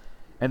them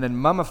and then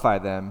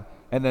mummify them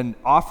and then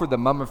offer the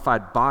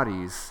mummified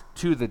bodies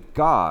to the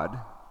god,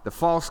 the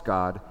false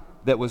god,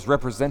 that was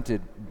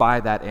represented by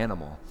that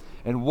animal.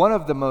 And one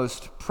of the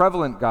most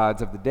prevalent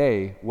gods of the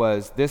day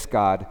was this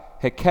god,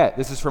 Heket.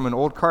 This is from an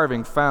old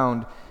carving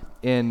found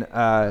in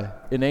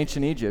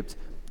ancient Egypt.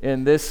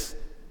 And this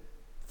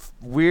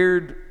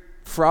weird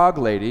frog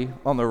lady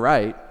on the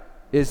right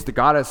is the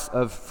goddess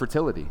of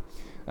fertility.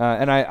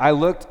 And I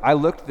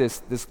looked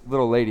this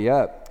little lady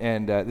up,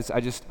 and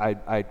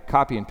I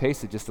copy and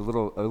pasted just a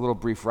little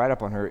brief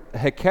write-up on her.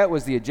 Heket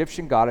was the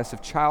Egyptian goddess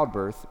of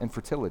childbirth and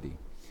fertility.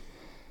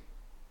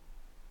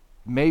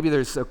 Maybe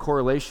there's a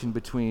correlation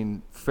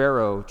between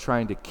Pharaoh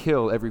trying to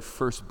kill every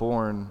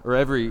firstborn or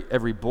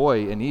every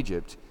boy in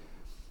Egypt,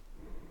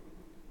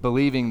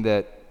 believing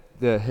that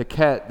the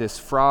Heket, this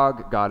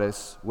frog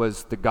goddess,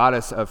 was the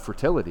goddess of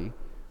fertility,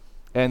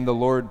 and the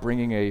Lord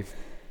bringing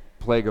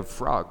plague of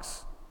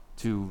frogs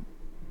to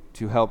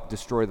help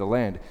destroy the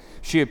land.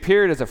 She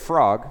appeared as a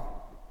frog,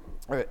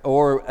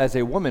 or as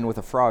a woman with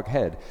a frog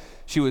head.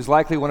 She was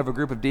likely one of a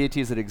group of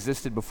deities that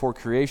existed before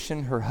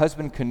creation. Her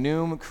husband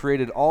Khnum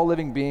created all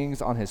living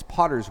beings on his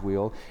potter's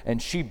wheel, and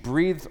she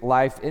breathed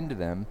life into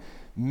them.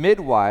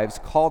 Midwives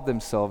called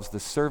themselves the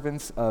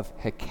servants of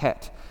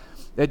Heket.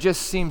 It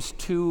just seems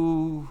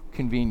too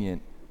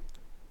convenient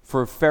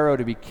for Pharaoh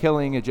to be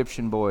killing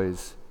Egyptian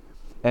boys,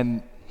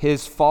 and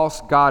his false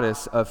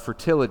goddess of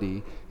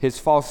fertility, his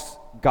false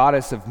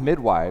goddess of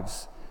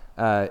midwives,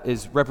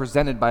 is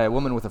represented by a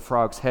woman with a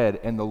frog's head,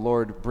 and the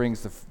Lord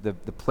brings the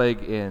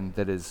plague in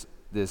that is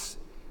this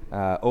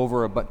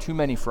too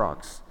many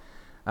frogs.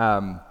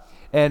 And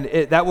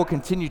that will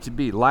continue to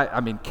be,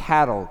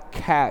 cattle,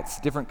 cats,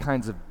 different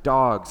kinds of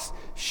dogs,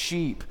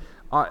 sheep,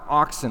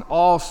 oxen,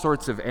 all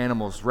sorts of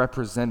animals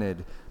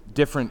represented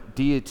different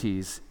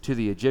deities to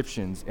the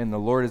Egyptians, and the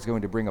Lord is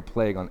going to bring a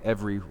plague on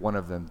every one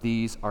of them.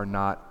 These are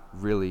not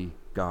really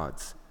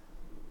gods.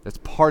 That's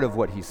part of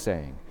what he's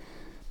saying.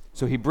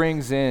 So he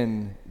brings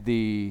in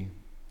the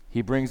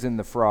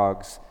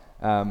frogs.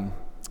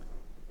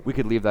 We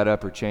could leave that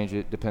up or change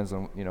it. Depends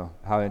on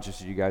how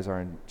interested you guys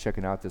are in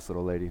checking out this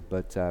little lady.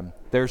 But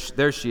there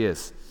she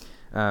is,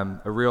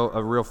 a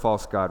real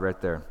false god right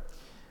there.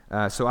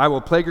 So I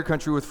will plague your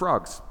country with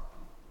frogs.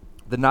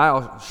 The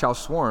Nile shall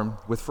swarm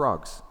with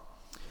frogs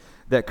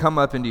that come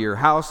up into your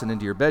house and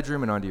into your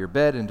bedroom and onto your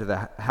bed, into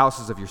the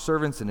houses of your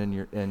servants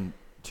and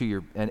to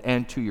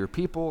your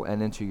people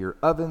and into your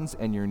ovens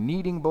and your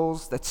kneading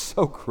bowls. That's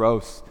so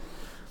gross.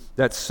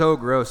 That's so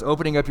gross.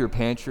 Opening up your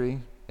pantry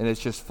and it's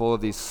just full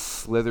of these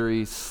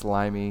slithery,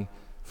 slimy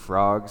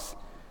frogs.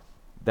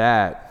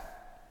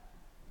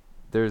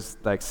 There's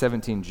like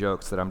 17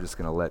 jokes that I'm just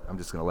gonna let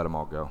them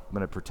all go. I'm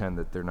gonna pretend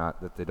that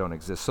they don't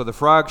exist. So the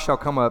frog shall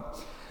come up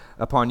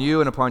upon you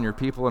and upon your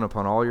people and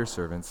upon all your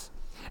servants.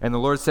 And the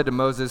Lord said to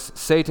Moses,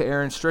 say to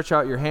Aaron, stretch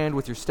out your hand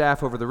with your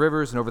staff over the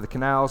rivers and over the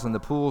canals and the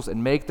pools,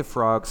 and make the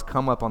frogs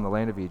come up on the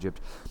land of Egypt.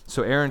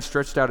 So Aaron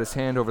stretched out his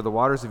hand over the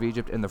waters of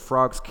Egypt, and the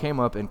frogs came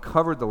up and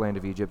covered the land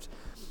of Egypt.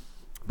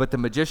 But the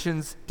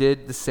magicians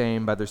did the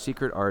same by their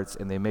secret arts,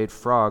 and they made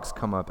frogs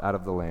come up out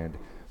of the land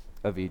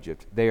of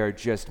Egypt. They are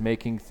just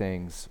making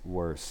things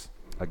worse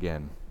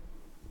again.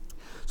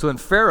 So in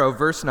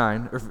verse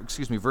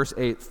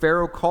 8,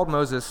 Pharaoh called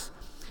Moses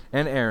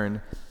and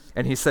Aaron,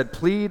 and he said,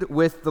 plead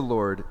with the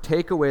Lord,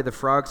 take away the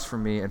frogs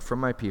from me and from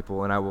my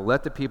people, and I will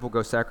let the people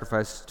go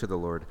sacrifice to the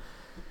Lord.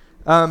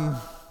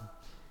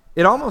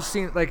 It almost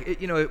seems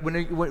like,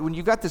 when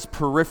you've got this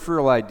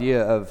peripheral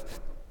idea of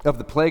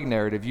the plague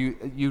narrative,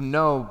 you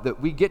know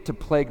that we get to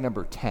plague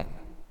number 10.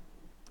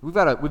 We've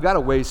got a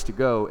ways to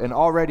go, and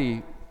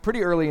already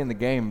pretty early in the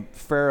game,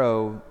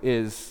 Pharaoh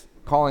is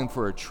calling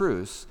for a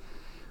truce,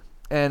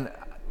 and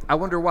I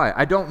wonder why.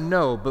 I don't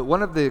know, but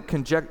one of the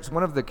conjectures,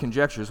 one of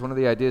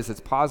the ideas that's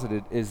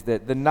posited is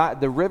that the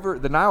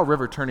Nile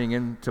River turning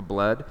into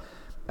blood,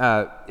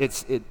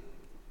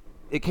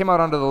 it came out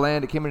onto the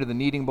land, it came into the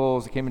kneading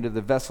bowls, it came into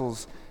the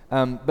vessels,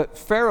 but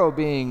Pharaoh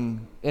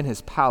being in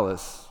his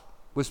palace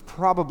was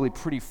probably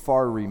pretty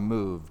far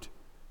removed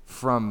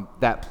from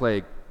that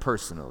plague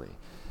personally.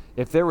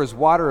 If there was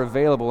water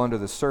available under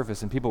the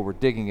surface and people were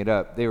digging it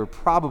up, they were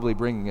probably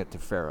bringing it to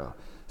Pharaoh.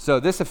 So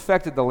this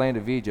affected the land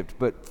of Egypt,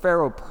 but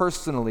Pharaoh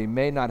personally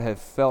may not have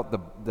felt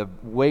the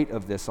weight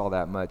of this all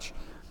that much.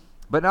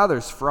 But now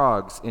there's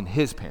frogs in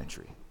his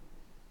pantry.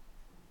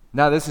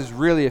 Now this is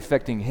really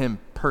affecting him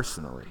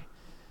personally.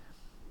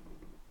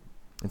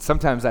 And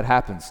sometimes that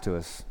happens to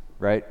us,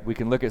 right? We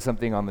can look at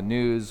something on the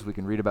news, we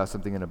can read about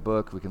something in a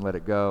book, we can let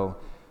it go.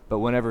 But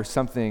whenever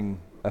something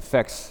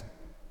affects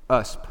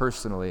us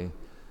personally,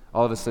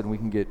 all of a sudden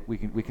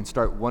we can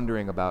start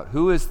wondering about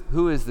who is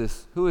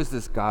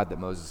this God that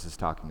Moses is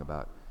talking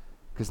about?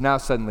 Because now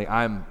suddenly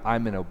I'm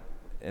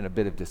in a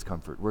bit of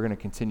discomfort. We're going to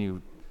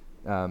continue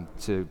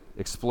to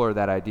explore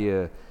that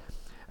idea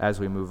as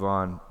we move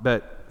on.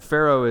 But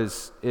Pharaoh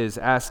is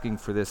asking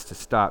for this to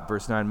stop.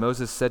 Verse 9,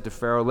 Moses said to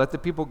Pharaoh,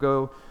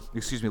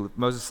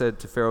 Moses said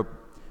to Pharaoh,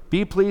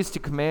 be pleased to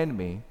command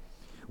me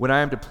when I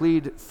am to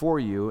plead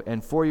for you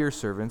and for your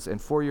servants and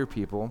for your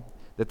people,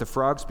 that the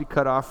frogs be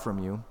cut off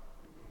from you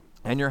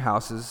and your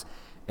houses,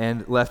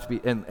 and let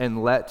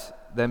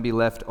them be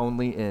left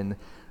only in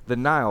the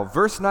Nile.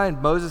 Verse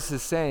 9, Moses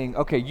is saying,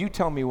 okay, you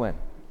tell me when.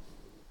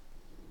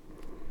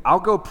 I'll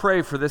go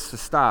pray for this to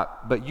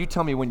stop, but you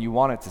tell me when you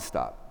want it to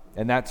stop,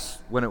 and that's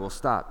when it will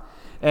stop.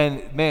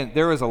 And man,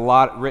 there was a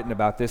lot written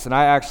about this, and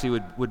I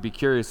actually would be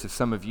curious if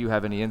some of you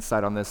have any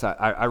insight on this.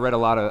 I read a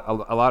lot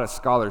of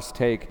scholars'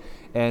 take,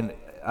 and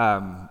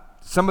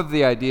some of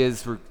the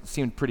ideas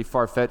seemed pretty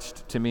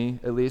far-fetched to me,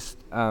 at least.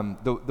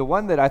 The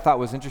one that I thought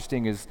was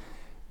interesting is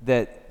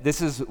that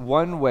this is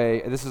one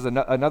way, this is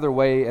another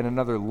way and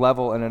another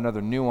level and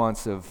another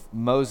nuance of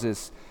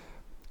Moses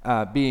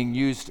being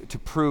used to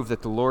prove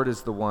that the Lord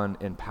is the one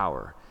in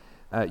power.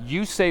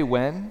 You say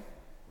when.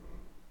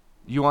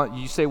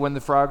 You say when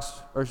the frogs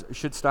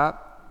should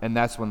stop, and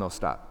that's when they'll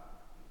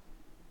stop.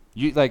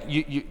 You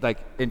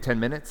in 10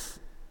 minutes.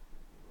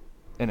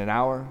 in an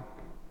hour,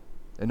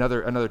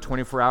 another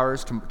 24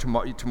 hours,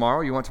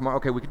 tomorrow, you want tomorrow?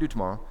 Okay, we can do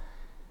tomorrow.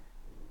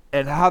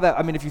 And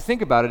if you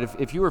think about it,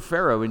 if you were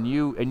Pharaoh and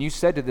you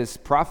said to this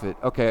prophet,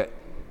 okay,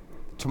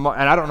 tomorrow,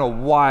 and I don't know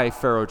why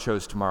Pharaoh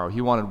chose tomorrow.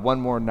 He wanted one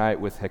more night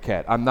with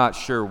Heket. I'm not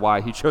sure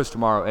why he chose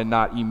tomorrow and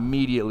not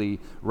immediately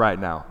right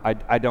now.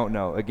 I don't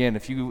know. Again,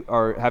 if you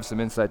have some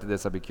insight to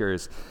this, I'd be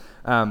curious.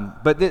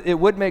 But it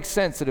would make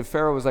sense that if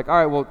Pharaoh was like, all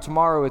right, well,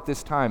 tomorrow at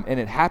this time, and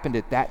it happened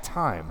at that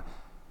time,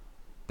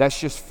 that's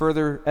just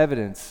further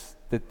evidence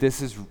that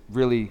this is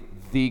really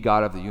the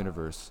God of the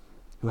universe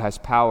who has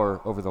power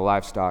over the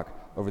livestock,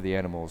 over the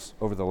animals,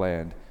 over the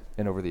land,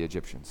 and over the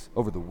Egyptians,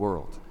 over the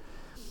world.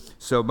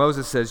 So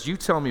Moses says, you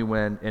tell me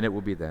when, and it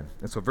will be then.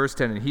 And so verse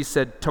 10, and he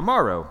said,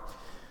 tomorrow.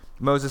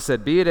 Moses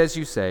said, be it as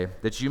you say,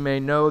 that you may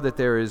know that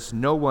there is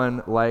no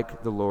one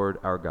like the Lord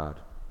our God.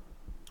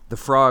 The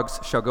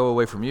frogs shall go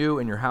away from you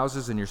and your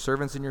houses and your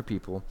servants and your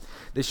people.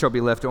 They shall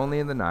be left only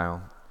in the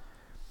Nile.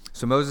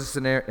 So Moses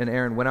and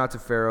Aaron went out to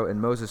Pharaoh, and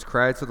Moses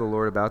cried to the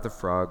Lord about the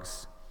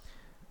frogs,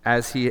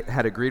 as he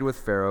had agreed with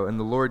Pharaoh. And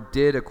the Lord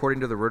did according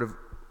to the word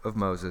of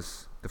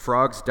Moses. The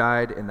frogs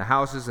died in the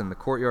houses and the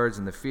courtyards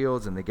and the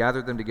fields, and they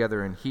gathered them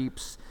together in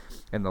heaps,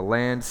 and the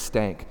land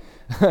stank.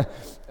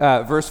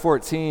 Verse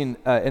 14,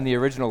 in the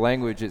original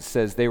language, it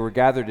says they were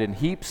gathered in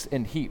heaps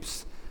and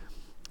heaps,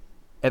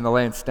 and the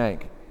land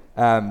stank.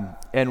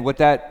 And what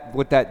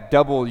that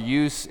double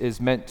use is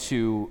meant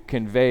to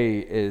convey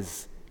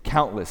is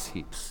countless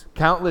heaps.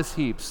 Countless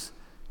heaps,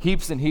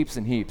 heaps and heaps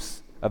and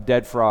heaps of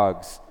dead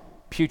frogs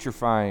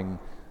putrefying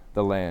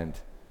the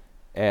land.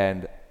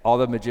 And all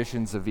the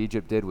magicians of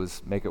Egypt did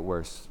was make it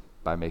worse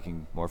by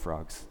making more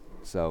frogs.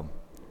 So,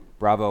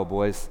 bravo,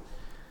 boys.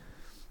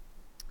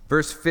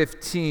 Verse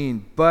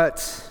 15,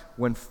 but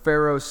when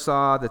Pharaoh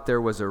saw that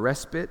there was a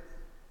respite,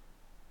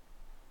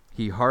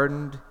 he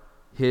hardened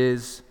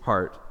his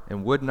heart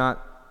and would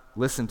not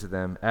listen to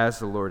them as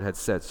the Lord had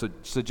said. So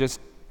just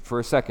for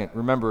a second,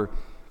 remember,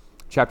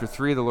 chapter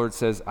 3, the Lord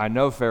says, I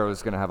know Pharaoh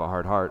is going to have a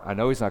hard heart. I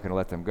know he's not going to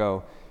let them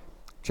go.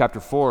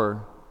 Chapter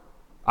 4,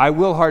 I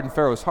will harden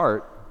Pharaoh's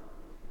heart,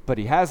 but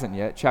he hasn't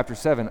yet. Chapter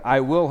 7, I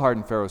will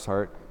harden Pharaoh's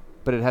heart,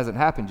 but it hasn't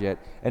happened yet.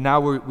 And now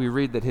we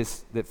read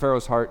that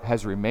Pharaoh's heart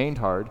has remained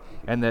hard,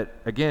 and that,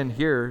 again,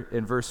 here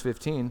in verse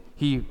 15,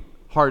 he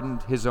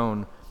hardened his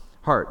own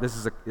heart. This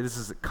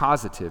is a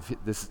causative.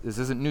 This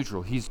isn't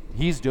neutral.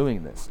 He's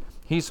doing this.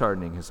 He's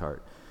hardening his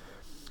heart.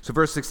 So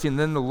verse 16,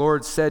 then the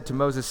Lord said to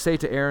Moses, say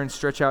to Aaron,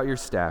 stretch out your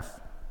staff.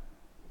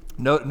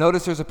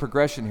 Notice there's a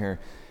progression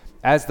here.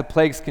 As the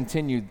plagues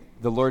continued,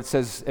 the Lord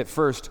says at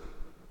first,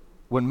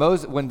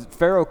 when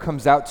Pharaoh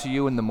comes out to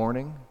you in the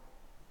morning,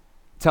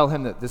 tell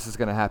him that this is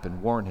going to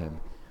happen. Warn him.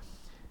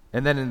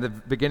 And then in the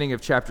beginning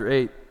of chapter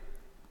 8,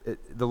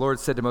 the Lord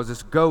said to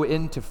Moses, go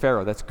into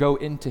Pharaoh. That's go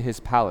into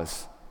his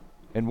palace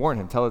and warn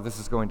him. Tell him this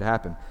is going to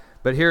happen.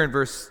 But here in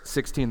verse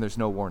 16, there's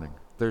no warning.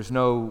 There's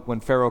no,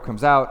 when Pharaoh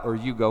comes out or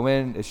you go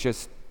in, it's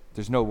just,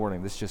 there's no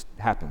warning. This just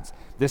happens.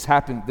 There's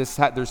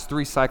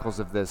 3 cycles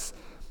of this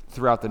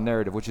throughout the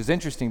narrative, which is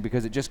interesting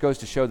because it just goes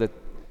to show that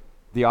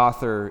the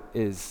author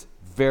is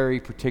very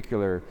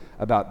particular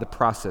about the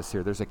process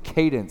here. There's a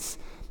cadence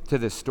to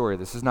this story.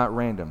 This is not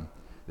random.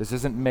 This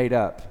isn't made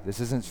up. This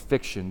isn't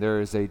fiction.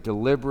 There is a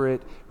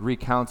deliberate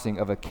recounting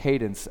of a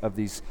cadence of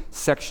these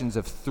sections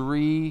of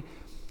threes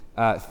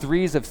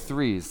of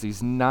threes,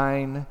 these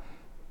 9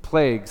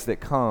 plagues that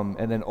come,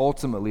 and then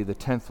ultimately the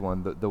 10th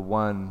one, the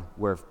one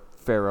where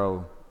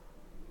Pharaoh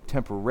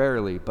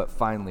temporarily but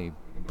finally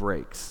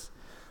breaks.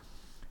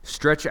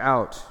 Stretch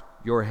out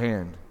your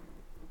hand,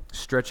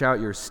 stretch out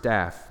your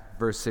staff,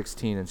 verse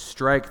 16, and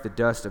strike the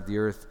dust of the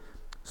earth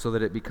so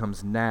that it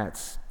becomes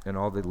gnats in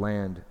all the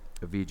land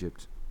of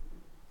Egypt.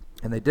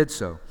 And they did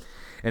so.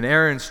 And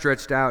Aaron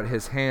stretched out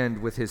his hand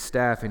with his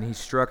staff, and he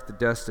struck the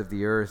dust of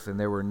the earth, and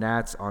there were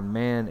gnats on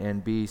man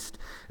and beast,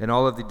 and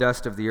all of the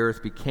dust of the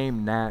earth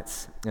became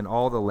gnats in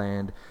all the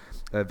land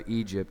of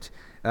Egypt.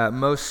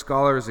 Most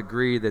scholars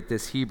agree that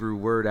this Hebrew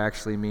word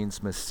actually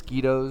means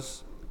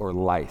mosquitoes or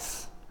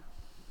lice.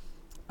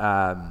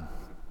 I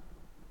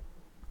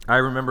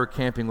remember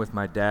camping with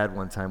my dad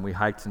one time. We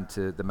hiked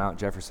into the Mount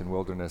Jefferson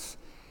Wilderness,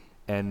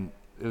 and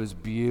it was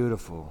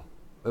beautiful.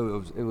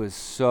 It was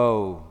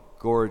so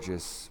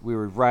gorgeous. We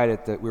were right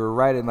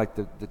in like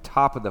the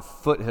top of the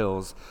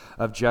foothills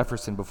of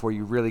Jefferson before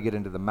you really get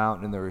into the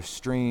mountain, and there were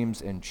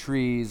streams and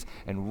trees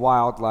and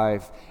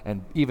wildlife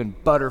and even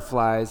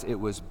butterflies. It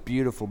was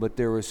beautiful, but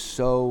there were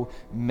so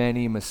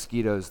many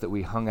mosquitoes that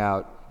we hung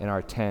out in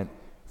our tent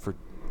for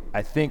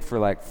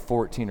like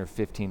 14 or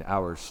 15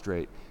 hours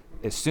straight.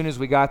 As soon as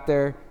we got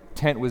there,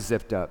 tent was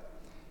zipped up.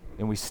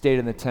 And we stayed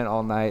in the tent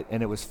all night,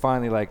 and it was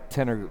finally like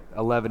 10 or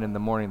 11 in the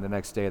morning the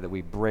next day that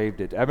we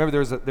braved it. I remember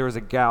there was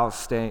a gal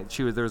staying.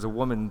 There was a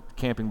woman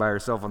camping by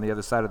herself on the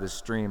other side of the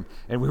stream,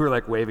 and we were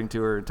like waving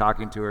to her and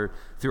talking to her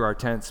through our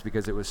tents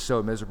because it was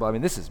so miserable. I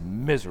mean, this is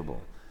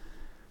miserable.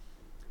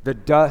 The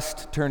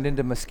dust turned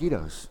into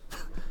mosquitoes.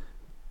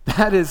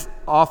 That is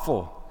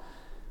awful.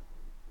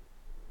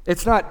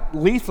 It's not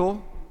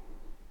lethal,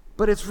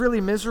 but it's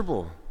really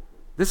miserable.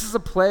 This is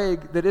a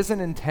plague that isn't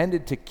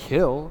intended to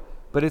kill,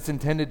 but it's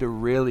intended to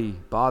really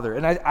bother.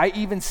 And I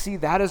even see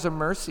that as a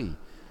mercy.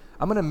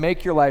 I'm going to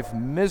make your life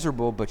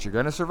miserable, but you're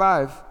going to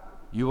survive.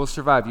 You will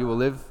survive. You will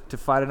live to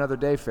fight another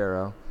day,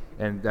 Pharaoh.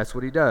 And that's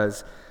what he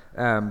does.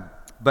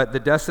 But the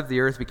dust of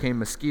the earth became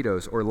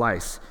mosquitoes or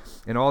lice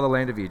in all the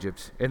land of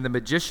Egypt. And the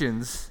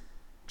magicians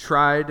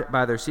tried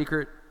by their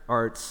secret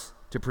arts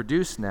to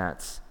produce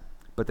gnats,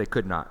 but they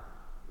could not.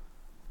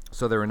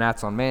 So there were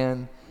gnats on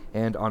man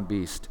and on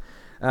beast.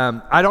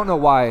 I don't know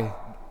why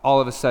all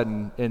of a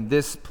sudden in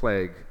this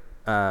plague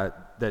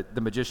that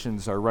the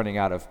magicians are running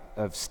out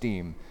of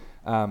steam.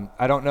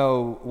 I don't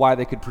know why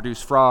they could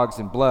produce frogs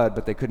and blood,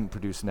 but they couldn't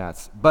produce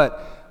gnats.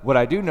 But what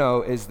I do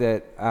know is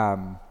that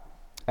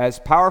as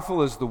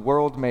powerful as the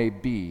world may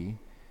be,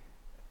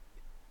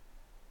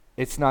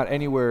 it's not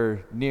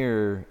anywhere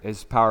near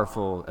as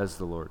powerful as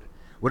the Lord.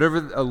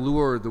 Whatever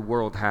allure the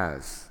world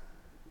has,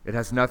 it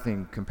has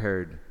nothing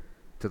compared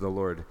to the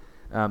Lord.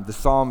 The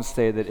Psalms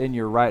say that in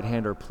your right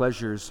hand are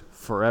pleasures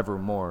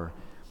forevermore.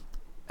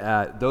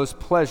 Those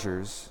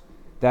pleasures,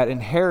 that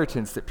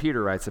inheritance that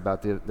Peter writes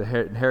about, the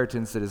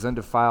inheritance that is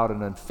undefiled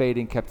and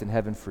unfading, kept in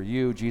heaven for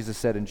you. Jesus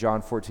said in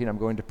John 14, I'm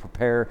going to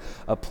prepare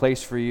a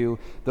place for you.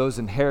 Those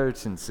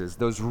inheritances,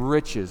 those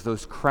riches,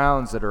 those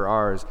crowns that are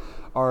ours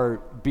are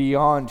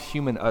beyond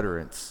human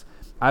utterance.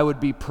 I would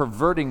be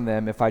perverting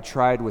them if I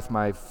tried with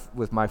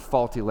my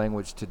faulty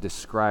language to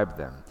describe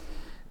them.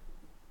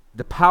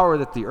 The power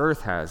that the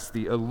earth has,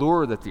 the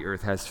allure that the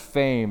earth has,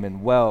 fame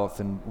and wealth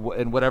and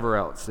whatever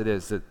else it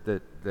is that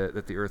the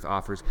earth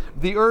offers.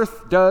 The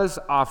earth does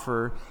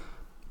offer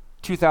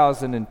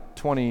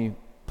 2020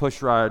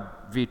 pushrod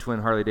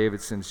V-twin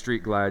Harley-Davidson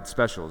Street Glide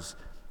specials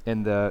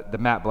in the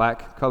matte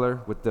black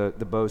color with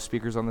the Bose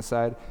speakers on the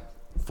side,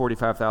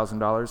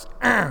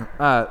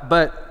 $45,000.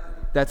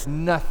 But that's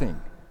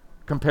nothing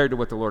compared to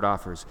what the Lord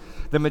offers.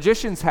 The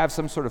magicians have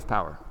some sort of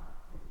power.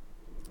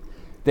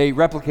 They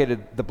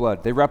replicated the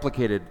blood. They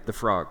replicated the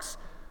frogs.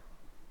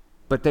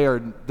 But they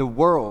are the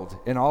world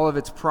and all of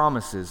its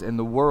promises, and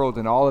the world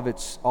and all of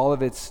its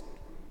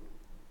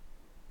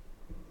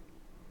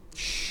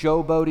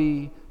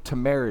showboaty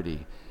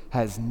temerity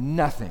has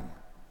nothing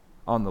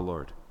on the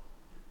Lord.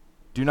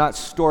 Do not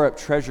store up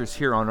treasures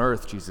here on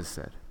earth, Jesus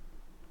said.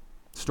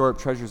 Store up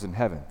treasures in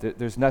heaven.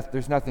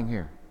 There's nothing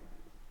here.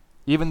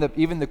 Even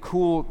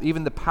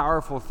the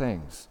powerful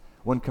things,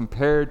 when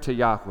compared to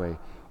Yahweh,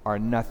 are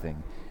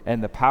nothing.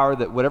 And the power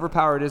whatever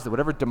power it is,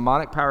 whatever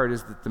demonic power it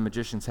is that the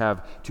magicians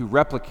have to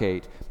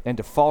replicate and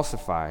to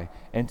falsify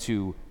and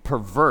to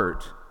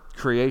pervert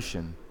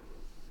creation,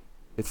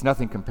 it's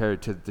nothing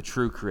compared to the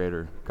true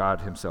creator,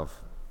 God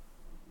himself.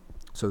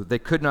 So they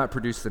could not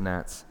produce the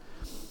gnats.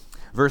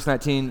 Verse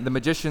 19, the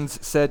magicians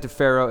said to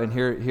Pharaoh, and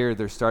here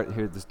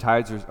the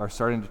tides are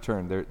starting to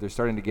turn. They're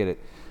starting to get it.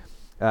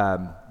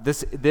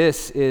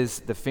 This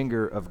is the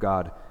finger of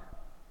God.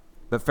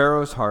 But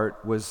Pharaoh's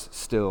heart was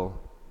still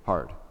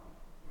hard.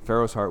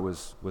 Pharaoh's heart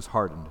was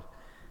hardened.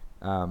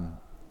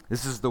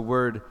 This is the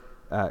word.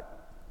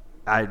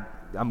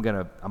 I'm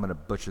gonna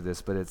butcher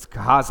this, but it's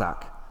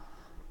kahazak.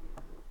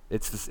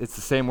 It's the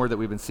same word that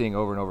we've been seeing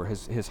over and over.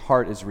 His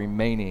heart is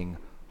remaining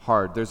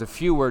hard. There's a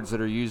few words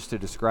that are used to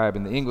describe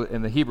in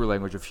the Hebrew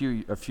language. A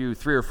few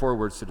 3 or 4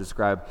 words to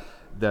describe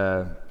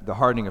the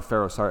hardening of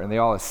Pharaoh's heart, and they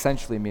all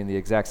essentially mean the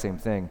exact same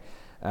thing.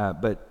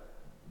 But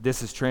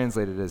this is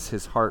translated as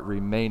his heart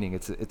remaining.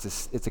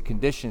 It's a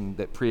condition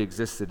that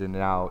pre-existed and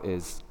now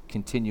is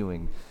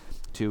continuing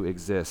to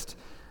exist.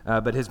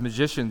 But his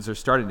magicians are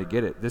starting to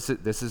get it. This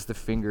is the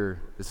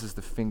finger. This is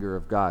the finger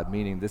of God,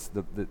 meaning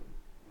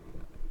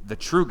the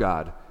true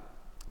God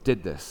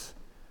did this.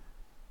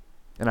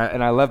 And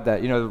I love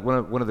that. You know,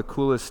 one of the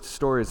coolest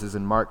stories is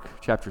in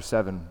Mark chapter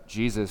 7.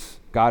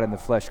 Jesus, God in the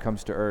flesh,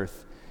 comes to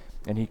earth,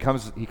 and he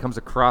comes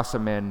across a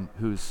man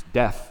who's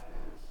deaf.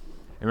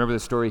 And remember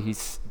the story?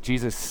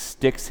 Jesus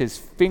sticks his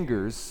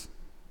fingers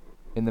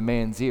in the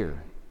man's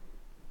ear,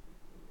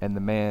 and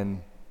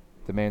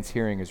the man's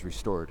hearing is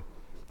restored.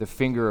 The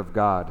finger of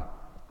God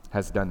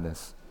has done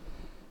this.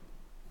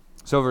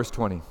 So verse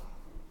 20.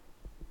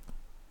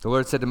 The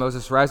Lord said to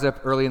Moses, rise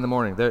up early in the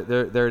morning. There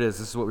it is.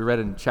 This is what we read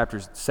in chapter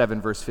 7,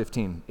 verse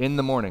 15. In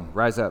the morning,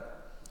 rise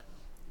up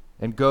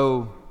and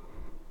go.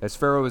 As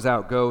Pharaoh is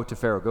out, go to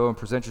Pharaoh. Go and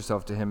present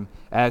yourself to him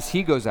as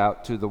he goes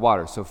out to the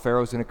water. So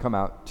Pharaoh's going to come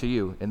out to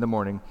you in the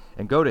morning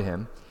and go to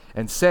him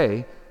and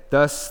say,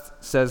 thus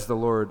says the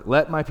Lord,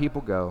 let my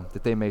people go,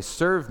 that they may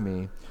serve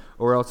me.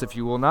 Or else if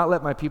you will not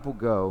let my people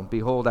go,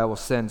 behold, I will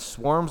send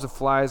swarms of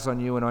flies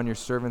on you and on your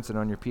servants and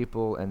on your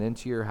people and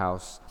into your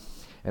house.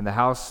 And the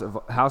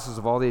houses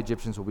of all the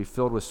Egyptians will be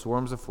filled with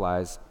swarms of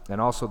flies, and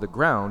also the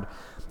ground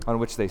on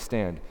which they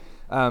stand.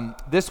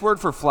 This word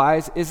for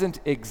flies isn't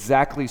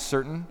exactly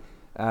certain.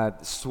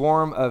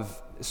 Swarm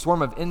of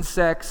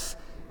insects,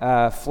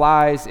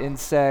 flies,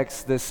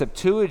 insects. The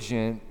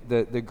Septuagint,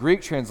 the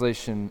Greek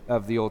translation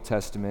of the Old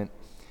Testament,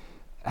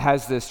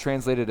 has this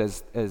translated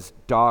as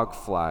dog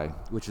fly,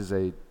 which is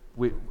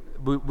we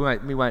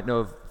might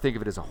think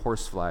of it as a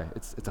horse fly.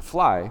 It's a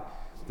fly,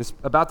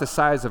 about the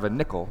size of a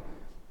nickel,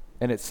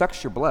 and it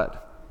sucks your blood.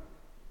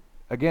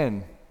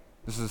 Again,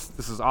 this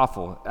is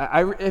awful.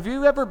 Have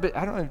you ever been,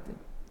 I don't know,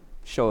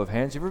 show of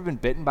hands, you ever been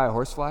bitten by a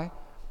horsefly?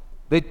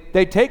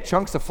 They take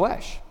chunks of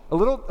flesh, a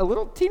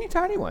little teeny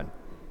tiny one,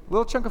 a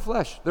little chunk of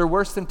flesh. They're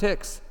worse than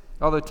ticks,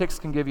 although ticks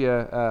can give you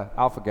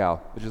alpha-gal,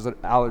 which is an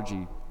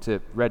allergy to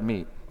red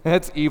meat.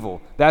 That's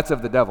evil. That's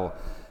of the devil.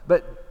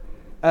 But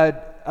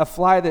a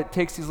fly that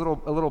takes these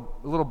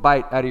little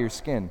bite out of your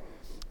skin,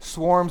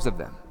 swarms of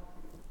them,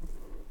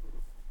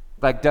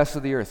 like dust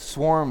of the earth,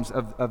 swarms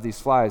of these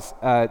flies.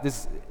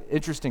 This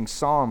interesting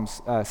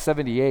Psalms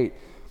 78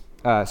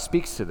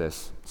 speaks to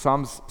this.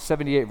 Psalms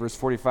 78 verse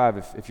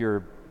 45, if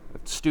you're a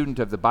student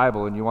of the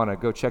Bible and you want to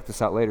go check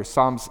this out later,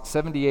 Psalms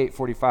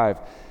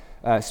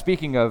 78:45,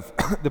 speaking of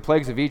the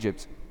plagues of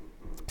Egypt,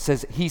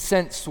 says, he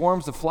sent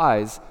swarms of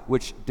flies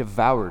which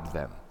devoured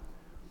them.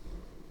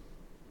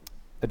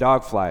 A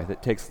dog fly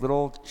that takes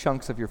little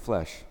chunks of your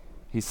flesh.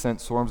 He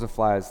sent swarms of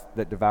flies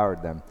that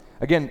devoured them.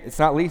 Again, it's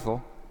not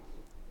lethal.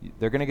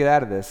 They're going to get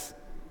out of this,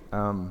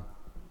 but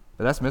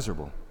that's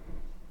miserable.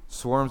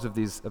 Swarms of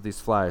these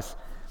flies.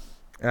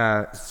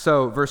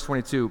 So verse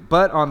 22,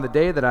 but on that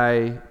day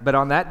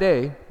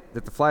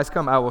that the flies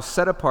come, I will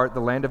set apart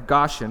the land of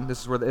Goshen.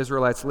 This is where the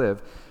Israelites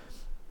live.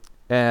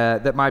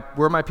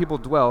 Where my people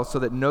dwell, so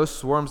that no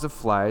swarms of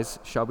flies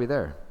shall be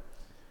there.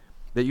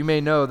 That you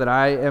may know that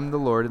I am the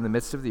Lord in the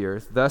midst of the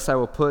earth. Thus I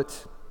will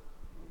put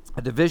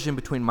a division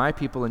between my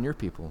people and your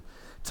people.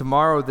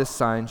 Tomorrow this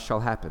sign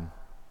shall happen.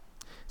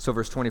 So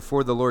verse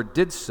 24, the Lord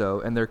did so,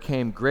 and there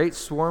came great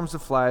swarms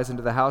of flies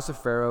into the house of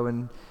Pharaoh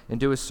and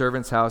into his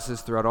servants'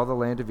 houses throughout all the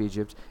land of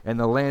Egypt, and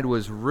the land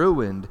was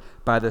ruined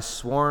by the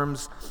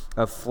swarms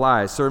of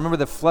flies. So remember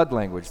the flood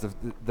language.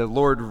 The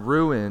Lord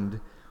ruined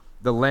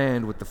the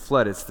land with the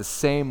flood. It's the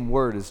same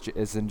word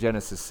as in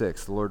Genesis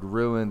 6. The Lord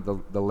ruined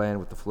the land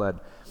with the flood.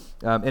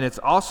 And it's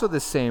also the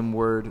same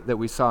word that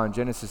we saw in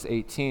Genesis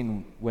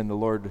 18 when the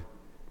Lord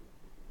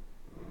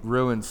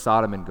ruined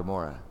Sodom and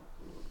Gomorrah.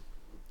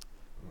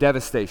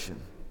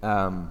 Devastation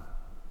of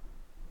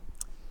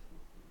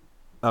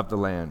the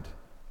land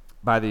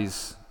by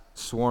these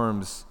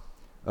swarms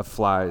of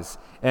flies.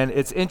 And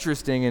it's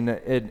interesting,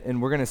 and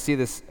we're going to see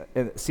this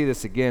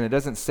again. It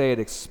doesn't say it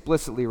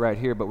explicitly right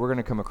here, but we're going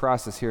to come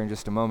across this here in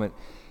just a moment.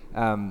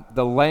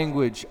 The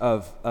language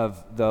of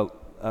the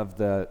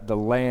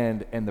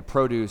land and the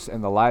produce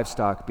and the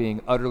livestock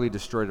being utterly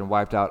destroyed and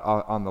wiped out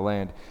on the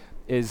land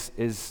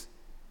is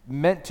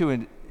meant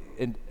to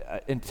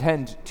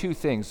intend two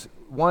things.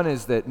 One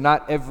is that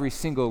not every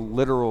single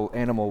literal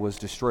animal was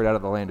destroyed out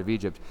of the land of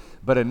Egypt,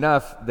 but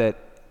enough that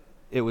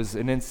it was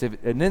an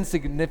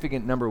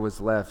insignificant number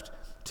was left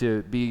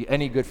to be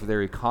any good for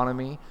their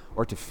economy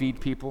or to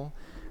feed people.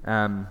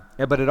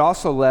 But it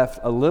also left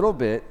a little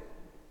bit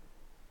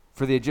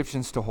for the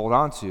Egyptians to hold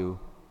on to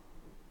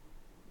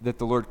that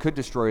the Lord could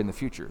destroy in the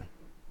future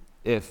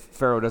if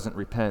Pharaoh doesn't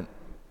repent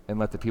and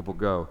let the people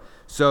go.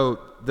 So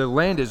the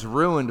land is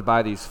ruined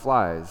by these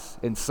flies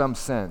in some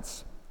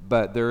sense,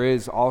 but there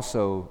is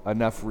also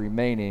enough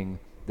remaining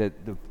that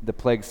the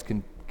plagues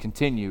can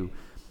continue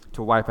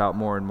to wipe out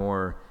more and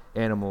more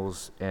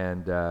animals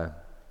and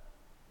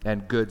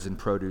goods and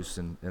produce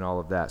and all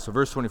of that. So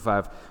verse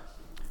 25,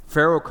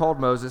 Pharaoh called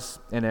Moses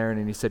and Aaron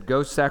and he said,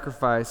 go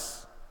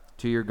sacrifice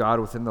to your God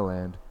within the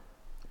land.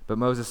 But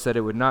Moses said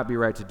it would not be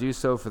right to do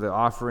so, for the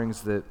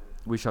offerings that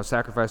we shall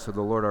sacrifice to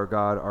the Lord our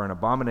God are an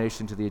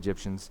abomination to the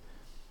Egyptians.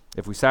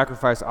 If we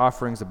sacrifice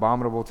offerings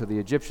abominable to the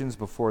Egyptians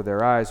before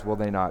their eyes, will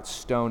they not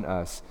stone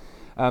us?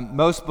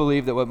 Most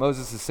believe that what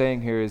Moses is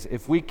saying here is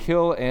if we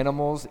kill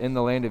animals in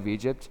the land of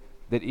Egypt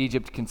that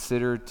Egypt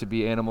considered to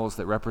be animals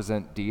that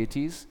represent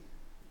deities,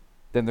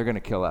 then they're going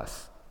to kill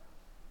us.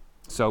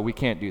 So we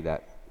can't do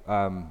that.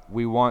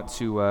 We want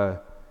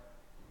to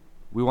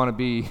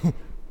be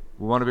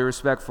we want to be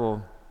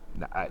respectful.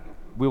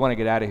 We want to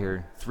get out of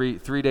here.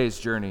 3 days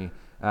journey.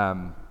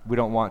 We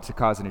don't want to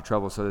cause any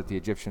trouble so that the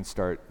Egyptians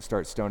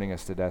start stoning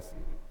us to death.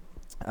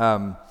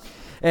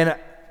 And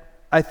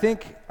I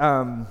think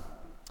the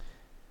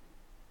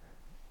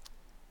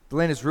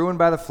land is ruined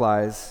by the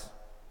flies.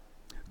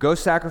 Go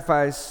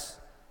sacrifice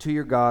to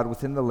your God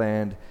within the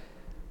land.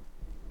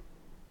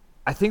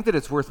 I think that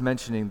it's worth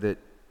mentioning that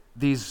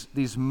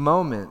these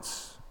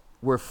moments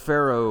where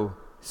Pharaoh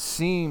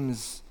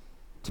seems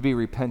to be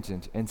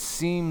repentant and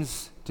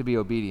seems to be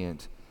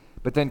obedient,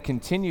 but then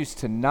continues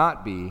to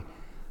not be,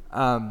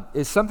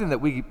 is something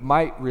that we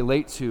might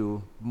relate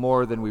to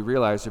more than we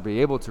realize, or be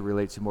able to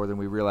relate to more than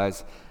we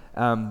realize.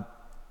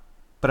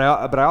 But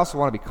I also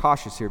want to be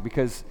cautious here,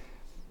 because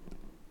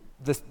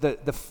it's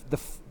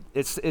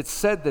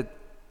said that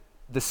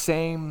the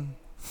same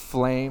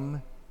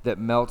flame that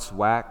melts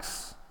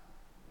wax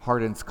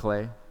hardens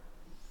clay.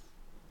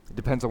 It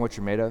depends on what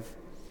you're made of.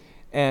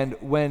 And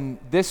when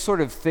this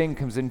sort of thing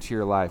comes into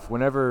your life,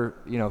 whenever,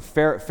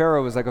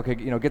 Pharaoh was like, okay,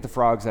 get the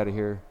frogs out of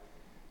here,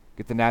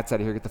 get the gnats out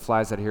of here, get the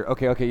flies out of here.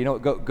 Okay,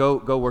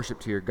 go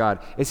worship to your God.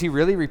 Is he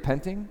really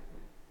repenting?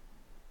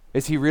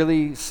 Is he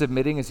really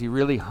submitting? Is he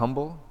really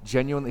humble,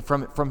 genuinely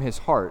from his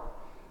heart?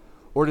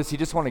 Or does he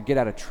just want to get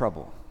out of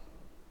trouble?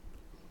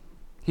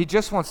 He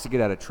just wants to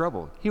get out of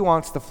trouble. He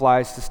wants the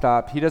flies to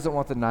stop. He doesn't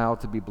want the Nile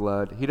to be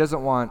blood. He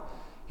doesn't want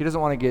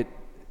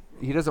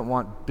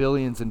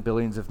billions and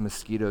billions of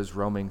mosquitoes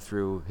roaming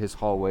through his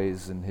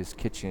hallways and his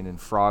kitchen and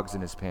frogs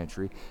in his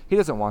pantry. He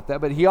doesn't want that,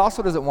 but he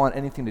also doesn't want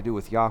anything to do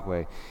with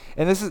Yahweh.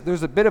 And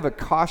there's a bit of a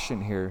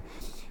caution here,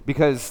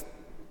 because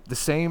the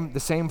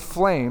same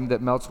flame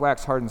that melts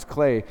wax hardens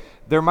clay.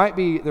 There might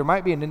be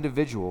an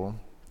individual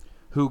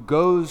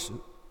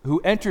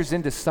who enters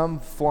into some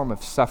form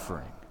of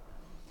suffering.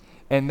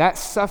 And that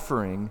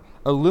suffering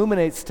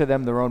illuminates to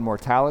them their own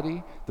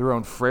mortality, their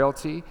own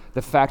frailty,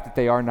 the fact that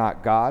they are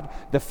not God,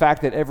 the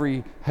fact that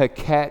every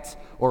Heket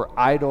or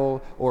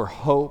idol or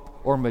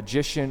hope or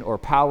magician or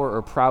power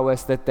or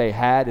prowess that they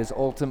had is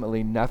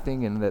ultimately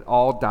nothing, and that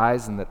all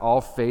dies and that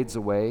all fades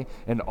away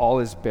and all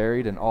is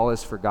buried and all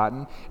is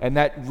forgotten. And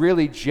that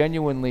really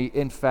genuinely,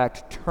 in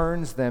fact,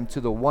 turns them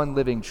to the one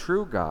living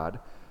true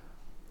God,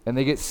 and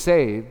they get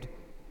saved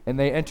and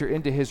they enter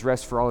into his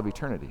rest for all of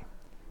eternity.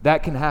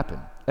 That can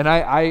happen. And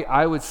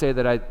I would say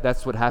that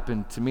that's what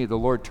happened to me. The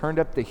Lord turned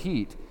up the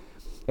heat,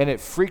 and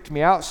it freaked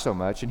me out so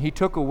much, and he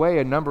took away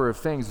a number of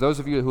things. Those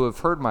of you who have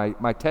heard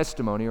my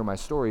testimony or my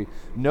story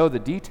know the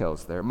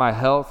details there. My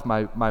health,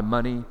 my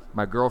money,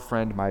 my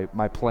girlfriend,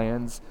 my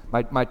plans,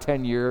 my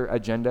 10-year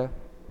agenda.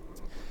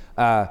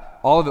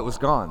 All of it was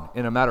gone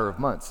in a matter of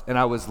months. And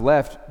I was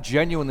left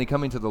genuinely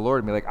coming to the Lord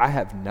and be like, I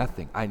have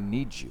nothing. I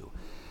need you.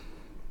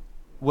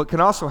 What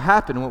can also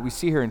happen, and what we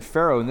see here in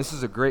Pharaoh, and this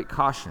is a great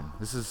caution,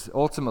 this is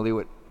ultimately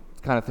what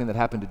kind of thing that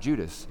happened to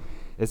Judas,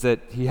 is that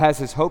he has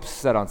his hopes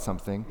set on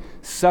something,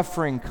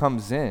 suffering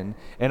comes in,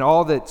 and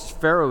all that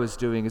Pharaoh is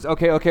doing is,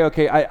 okay,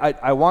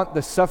 I want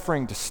the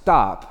suffering to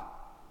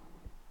stop,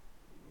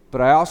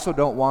 but I also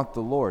don't want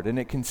the Lord. And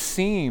it can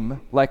seem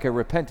like a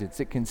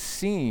repentance, it can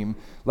seem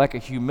like a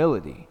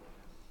humility,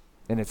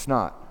 and it's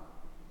not.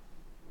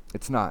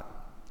 It's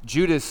not.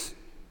 Judas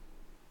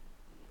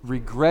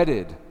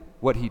regretted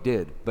what he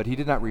did, but he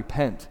did not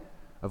repent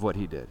of what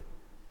he did.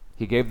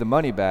 He gave the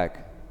money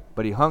back,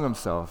 but he hung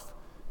himself,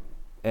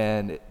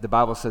 and the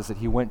Bible says that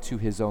he went to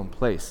his own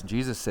place.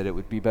 Jesus said it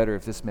would be better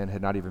if this man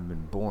had not even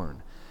been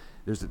born.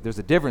 There's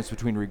a difference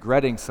between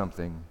regretting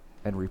something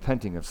and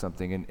repenting of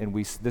something, and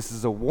this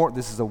is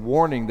a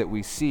warning that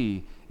we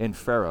see in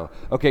Pharaoh.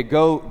 Okay,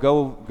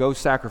 go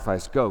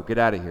sacrifice, get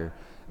out of here.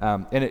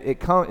 And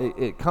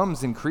it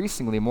comes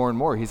increasingly more and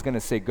more. He's going to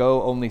say,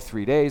 go only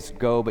 3 days,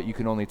 go, but you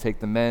can only take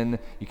the men,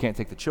 you can't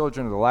take the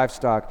children or the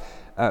livestock.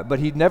 But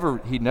he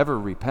never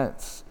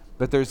repents.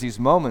 But there's these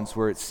moments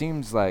where it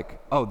seems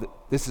like,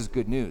 this is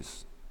good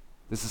news.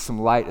 This is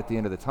some light at the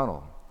end of the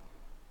tunnel.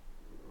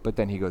 But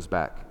then he goes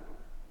back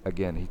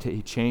again.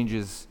 He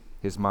changes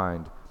his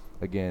mind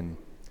again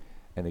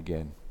and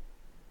again.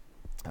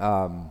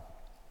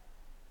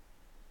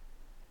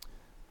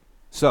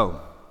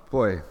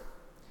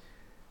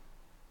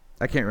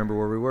 I can't remember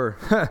where we were.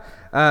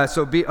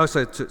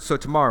 So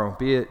tomorrow,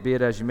 be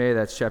it as you may.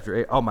 That's chapter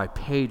 8. Oh, my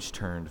page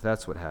turned.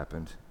 That's what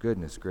happened.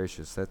 Goodness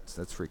gracious,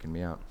 that's freaking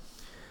me out.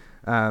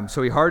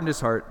 So he hardened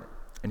his heart,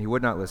 and he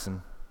would not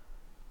listen.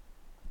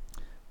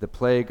 The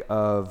plague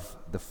of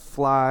the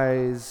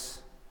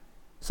flies.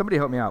 Somebody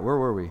help me out. Where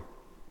were we?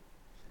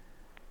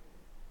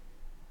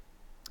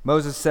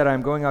 Moses said, I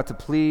am going out to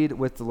plead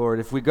with the Lord.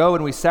 If we go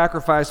and we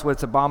sacrifice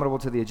what's abominable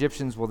to the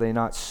Egyptians, will they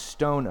not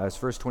stone us?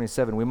 Verse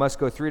 27, we must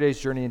go 3 days'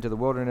 journey into the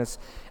wilderness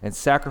and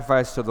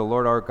sacrifice to the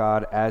Lord our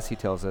God as he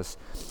tells us.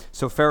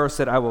 So Pharaoh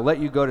said, I will let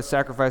you go to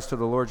sacrifice to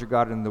the Lord your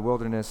God in the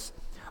wilderness,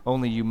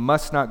 only you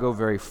must not go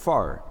very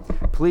far.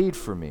 Plead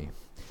for me.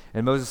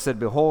 And Moses said,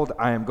 behold,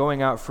 I am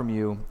going out from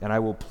you, and I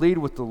will plead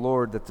with the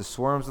Lord that the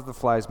swarms of the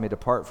flies may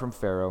depart from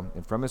Pharaoh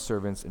and from his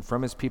servants and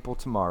from his people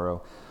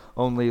tomorrow.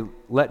 Only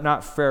let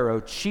not Pharaoh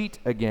cheat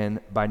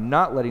again by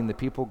not letting the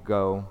people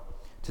go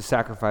to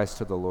sacrifice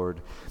to the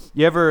Lord.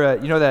 You ever,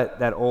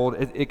 that old,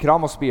 it could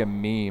almost be a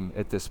meme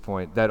at this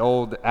point, that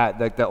old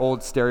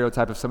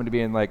stereotype of somebody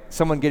being like,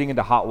 someone getting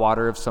into hot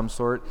water of some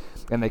sort,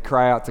 and they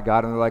cry out to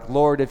God, and they're like,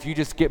 Lord, if you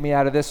just get me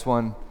out of this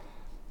one,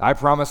 I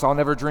promise I'll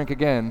never drink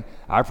again.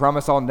 I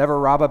promise I'll never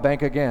rob a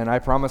bank again. I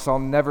promise I'll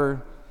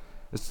never.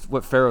 This is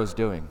what Pharaoh's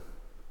doing.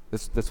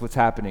 That's what's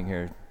happening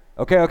here.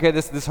 Okay,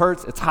 this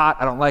hurts. It's hot.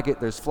 I don't like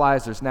it. There's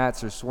flies, there's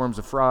gnats, there's swarms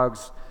of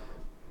frogs.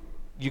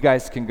 You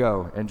guys can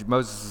go. And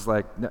Moses is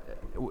like, no,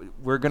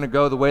 we're going to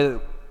go the way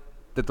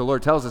that the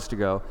Lord tells us to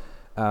go.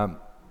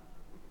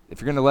 If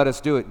you're going to let us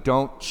do it,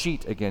 don't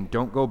cheat again.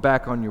 Don't go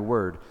back on your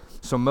word.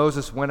 So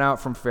Moses went out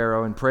from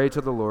Pharaoh and prayed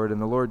to the Lord,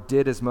 and the Lord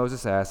did as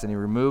Moses asked, and he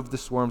removed the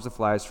swarms of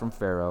flies from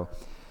Pharaoh.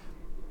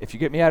 If you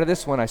get me out of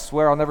this one, I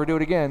swear I'll never do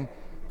it again.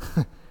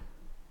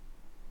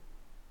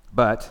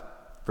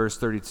 But, verse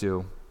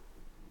 32,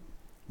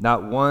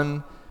 not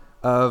one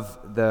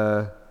of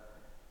the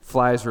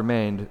flies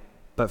remained,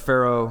 but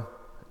Pharaoh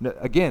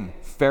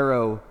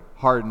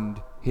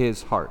hardened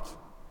his heart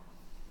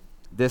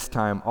this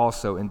time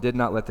also, and did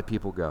not let the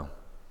people go.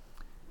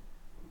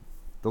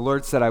 The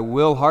Lord said, I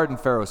will harden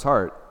Pharaoh's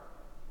heart,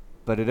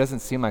 but it doesn't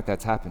seem like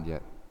that's happened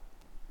yet.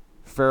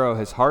 Pharaoh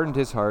has hardened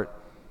his heart.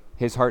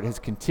 His heart has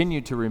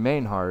continued to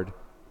remain hard,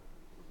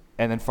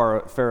 And then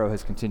Pharaoh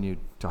has continued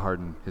to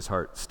harden his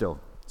heart still.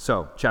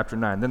 So, chapter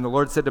 9. Then the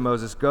Lord said to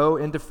Moses, "Go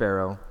into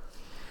Pharaoh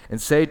and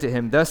say to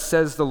him, 'Thus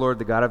says the Lord,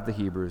 the God of the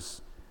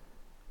Hebrews,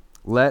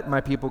 let my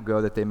people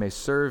go that they may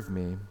serve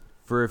me.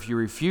 For if you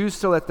refuse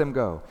to let them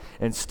go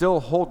and still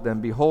hold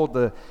them, behold,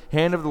 the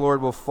hand of the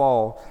Lord will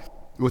fall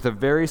with a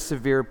very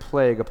severe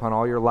plague upon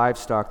all your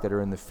livestock that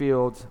are in the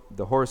field,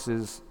 the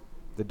horses,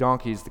 the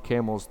donkeys, the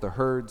camels, the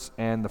herds,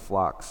 and the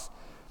flocks.'"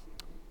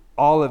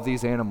 All of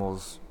these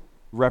animals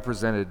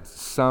represented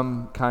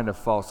some kind of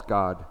false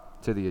god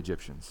to the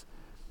Egyptians.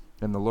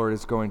 And the Lord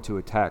is going to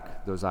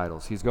attack those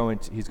idols. He's going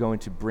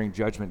to bring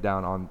judgment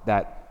down on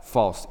that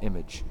false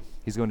image.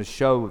 He's going to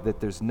show that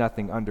there's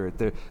nothing under it.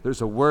 There's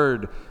a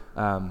word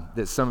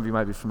that some of you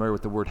might be familiar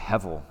with, the word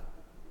hevel,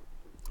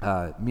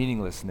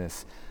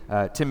 meaninglessness.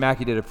 Tim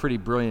Mackey did a pretty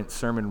brilliant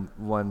sermon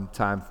one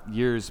time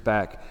years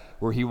back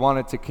where he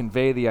wanted to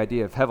convey the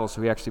idea of hevel,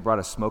 so he actually brought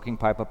a smoking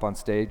pipe up on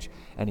stage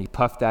and he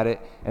puffed at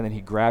it and then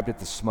he grabbed at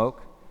the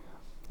smoke.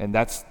 And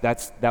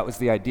that was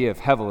the idea of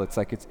hevel. It's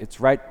like it's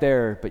right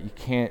there, but you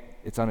can't,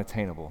 it's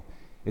unattainable.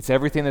 It's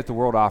everything that the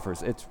world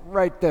offers. It's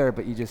right there,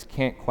 but you just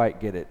can't quite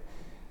get it.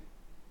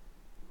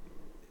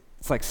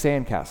 It's like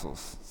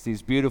sandcastles. It's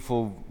these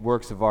beautiful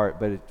works of art,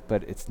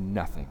 but it's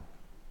nothing.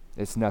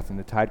 It's nothing.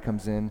 The tide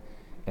comes in,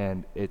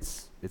 and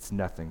it's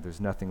nothing. There's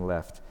nothing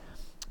left.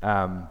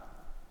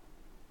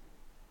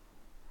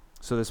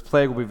 So this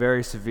plague will be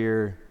very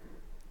severe.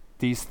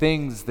 These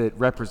things that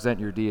represent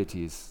your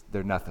deities,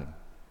 they're nothing.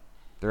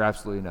 They're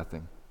absolutely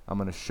nothing. I'm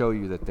going to show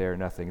you that they're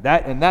nothing.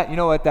 That, you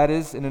know what that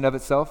is in and of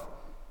itself?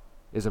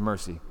 Is a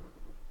mercy.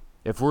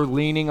 If we're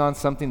leaning on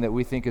something that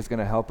we think is going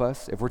to help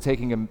us, if we're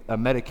taking a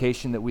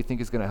medication that we think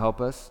is going to help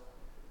us,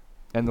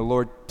 and the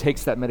Lord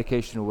takes that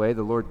medication away,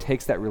 the Lord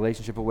takes that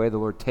relationship away, the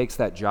Lord takes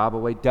that job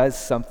away, does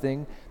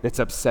something that's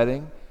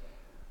upsetting,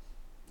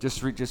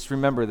 just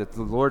remember that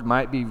the Lord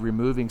might be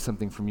removing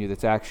something from you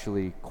that's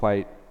actually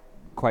quite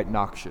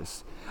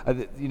noxious.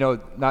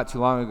 Not too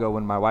long ago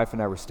when my wife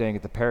and I were staying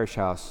at the parish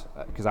house,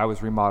 because I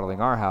was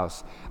remodeling our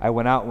house, I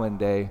went out one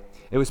day.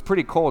 It was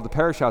pretty cold. The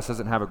parish house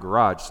doesn't have a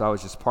garage, so I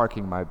was just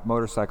parking my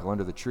motorcycle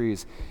under the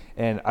trees.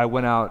 And I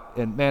went out,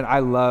 and man, I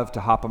love to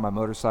hop on my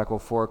motorcycle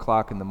 4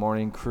 o'clock in the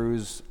morning,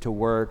 cruise to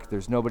work.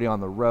 There's nobody on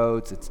the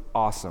roads. It's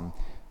awesome.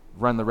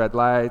 Run the red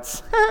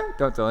lights.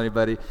 Don't tell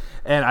anybody.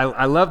 And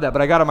I love that.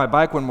 But I got on my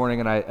bike one morning,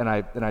 and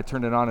I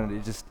turned it on,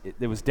 and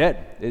it was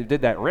dead. It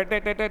did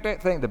that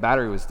thing. The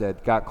battery was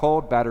dead. Got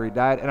cold, battery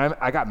died, and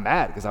I got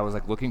mad because I was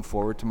like looking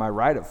forward to my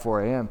ride at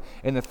 4 a.m.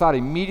 And the thought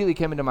immediately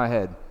came into my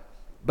head,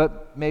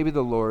 but maybe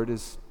the Lord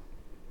is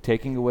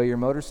taking away your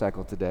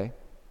motorcycle today,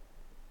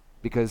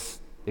 because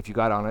if you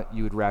got on it,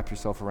 you would wrap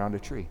yourself around a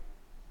tree,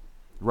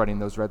 running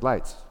those red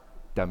lights,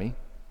 dummy.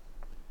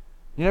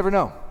 You never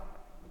know.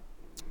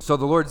 So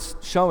the Lord's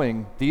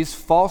showing these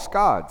false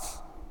gods,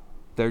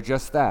 they're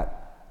just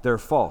that. They're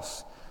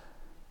false.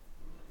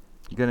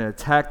 He's going to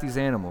attack these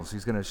animals.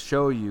 He's going to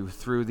show you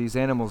through these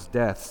animals'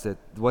 deaths that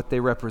what they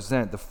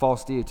represent, the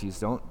false deities,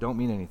 don't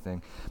mean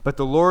anything. But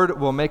the Lord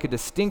will make a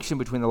distinction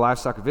between the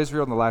livestock of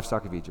Israel and the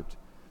livestock of Egypt,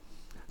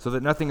 so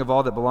that nothing of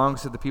all that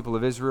belongs to the people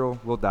of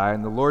Israel will die.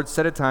 And the Lord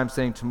set a time,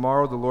 saying,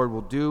 "Tomorrow the Lord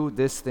will do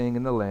this thing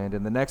in the land."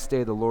 And the next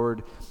day the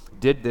Lord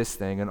did this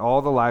thing, and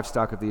all the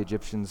livestock of the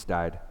Egyptians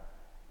died.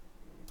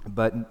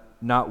 But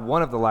not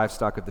one of the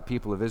livestock of the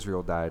people of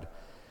Israel died.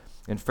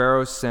 And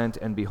Pharaoh sent,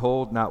 and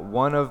behold, not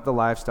one of the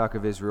livestock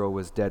of Israel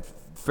was dead.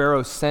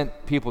 Pharaoh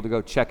sent people to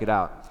go check it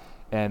out.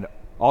 And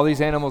all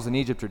these animals in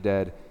Egypt are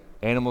dead.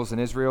 Animals in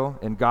Israel,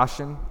 in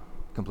Goshen,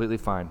 completely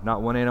fine.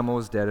 Not one animal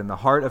was dead. And the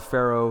heart of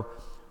Pharaoh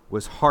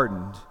was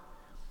hardened,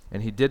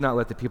 and he did not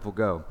let the people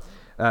go.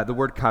 The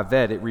word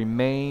kaved, it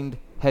remained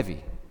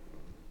heavy.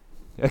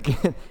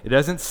 Again, it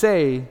doesn't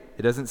say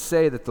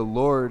that the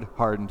Lord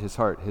hardened his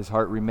heart. His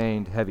heart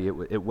remained heavy.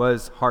 It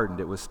was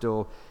hardened. It was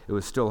still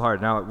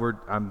hard. Now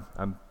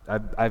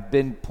I've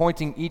been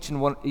pointing each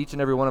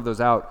and every one of those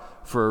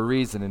out for a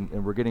reason,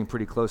 and we're getting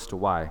pretty close to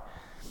why.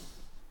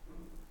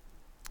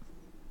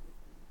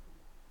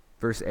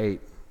 Verse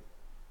 8.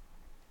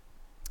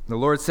 The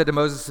Lord said to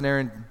Moses and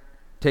Aaron,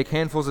 "Take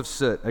handfuls of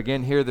soot."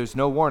 Again, here there's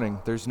no warning.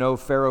 There's no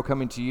Pharaoh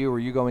coming to you or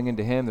you going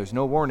into him. There's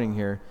no warning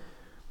here.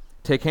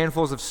 "Take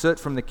handfuls of soot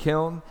from the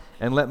kiln,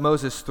 and let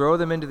Moses throw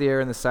them into the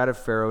air in the sight of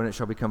Pharaoh, and it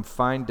shall become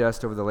fine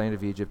dust over the land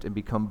of Egypt, and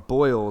become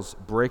boils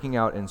breaking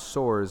out in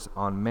sores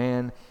on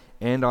man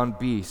and on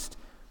beast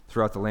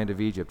throughout the land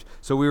of Egypt."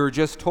 So we were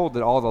just told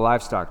that all the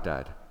livestock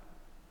died.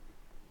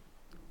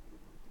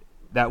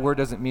 That word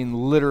doesn't mean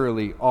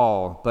literally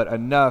all, but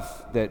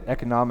enough that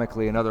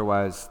economically and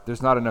otherwise,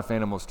 there's not enough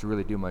animals to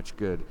really do much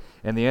good.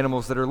 And the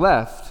animals that are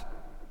left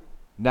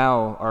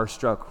now are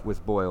struck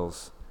with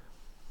boils,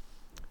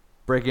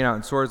 breaking out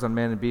in sores on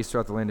man and beast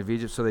throughout the land of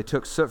Egypt. So they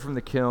took soot from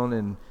the kiln,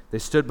 and they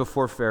stood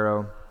before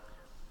Pharaoh,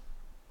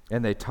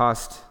 and they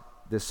tossed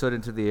the soot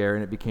into the air,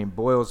 and it became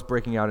boils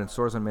breaking out in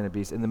sores on man and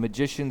beast. And the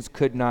magicians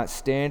could not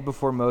stand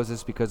before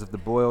Moses because of the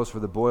boils, for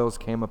the boils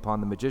came upon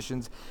the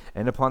magicians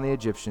and upon the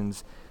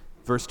Egyptians.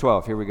 Verse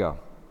 12, here we go.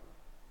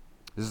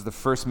 This is the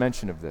first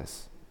mention of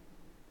this.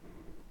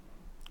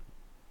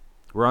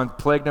 We're on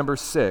plague number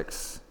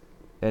 6,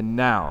 and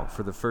now,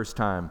 for the first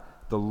time,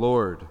 the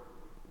Lord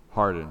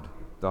hardened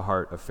the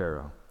heart of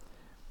Pharaoh.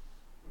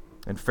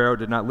 And Pharaoh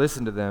did not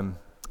listen to them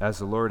as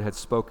the Lord had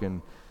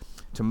spoken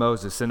to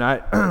Moses. And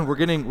we're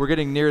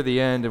getting near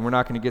the end, and we're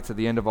not going to get to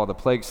the end of all the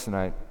plagues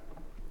tonight.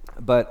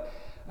 But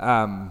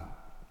I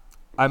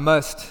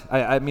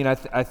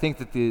think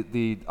that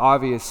the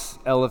obvious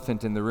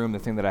elephant in the room, the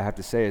thing that I have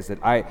to say is that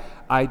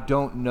I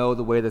don't know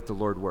the way that the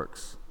Lord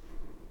works.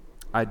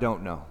 I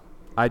don't know.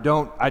 I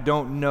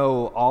don't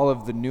know all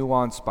of the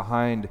nuance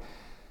behind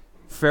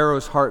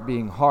Pharaoh's heart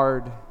being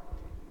hard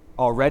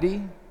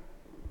already,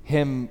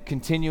 him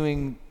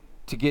continuing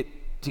to get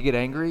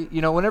angry.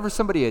 You know, whenever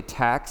somebody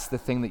attacks the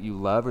thing that you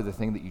love or the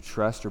thing that you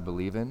trust or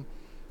believe in,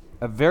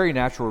 a very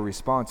natural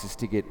response is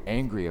to get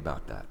angry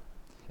about that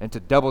and to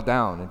double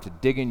down and to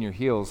dig in your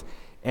heels.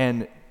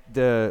 And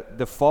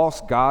the false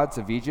gods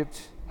of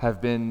Egypt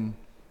have been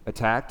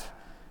attacked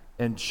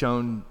and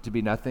shown to be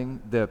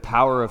nothing. The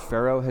power of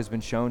Pharaoh has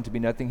been shown to be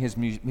nothing.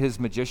 His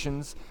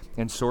magicians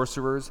and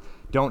sorcerers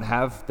don't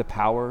have the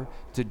power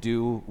to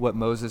do what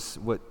Moses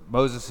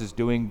is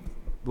doing,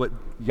 what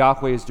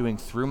Yahweh is doing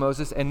through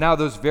Moses. And now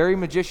those very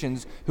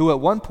magicians who at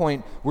one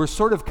point were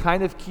sort of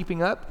kind of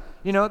keeping up,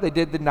 you know, they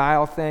did the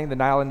Nile thing, the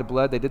Nile into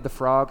blood, they did the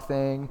frog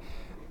thing,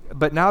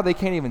 but now they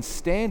can't even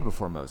stand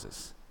before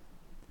Moses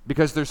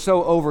because they're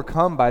so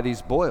overcome by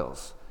these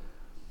boils.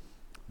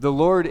 The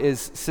Lord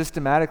is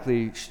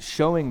systematically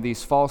showing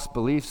these false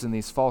beliefs and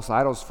these false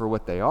idols for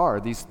what they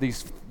are,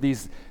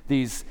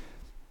 these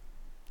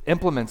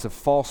implements of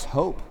false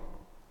hope,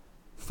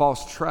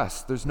 false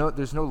trust. There's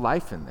no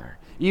life in there.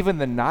 Even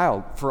the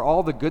Nile, for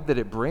all the good that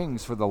it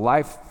brings, for the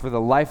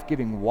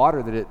life-giving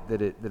water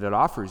that it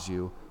offers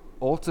you,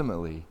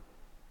 ultimately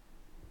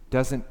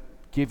doesn't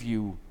give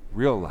you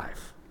real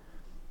life.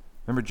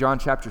 Remember John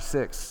chapter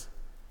 6.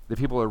 The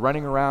people are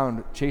running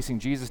around chasing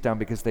Jesus down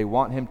because they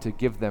want him to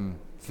give them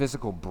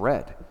physical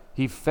bread.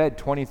 He fed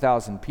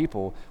 20,000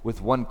 people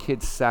with one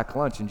kid's sack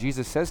lunch, and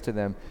Jesus says to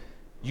them,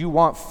 you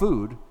want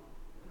food,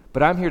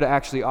 but I'm here to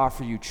actually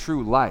offer you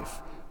true life.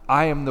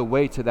 I am the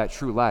way to that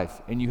true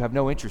life, and you have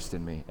no interest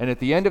in me. And at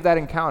the end of that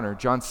encounter,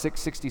 John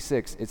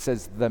 6:66, it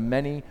says, the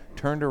many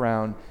turned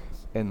around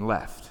and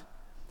left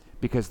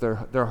because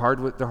their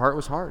heart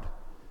was hard.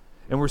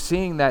 And we're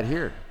seeing that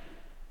here.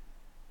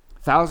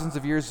 Thousands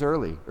of years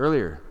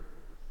earlier,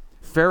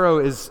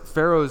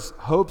 Pharaoh's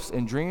hopes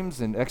and dreams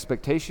and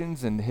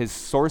expectations and his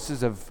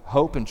sources of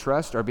hope and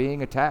trust are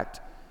being attacked.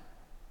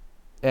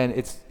 And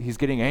he's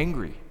getting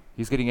angry.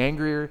 He's getting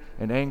angrier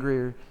and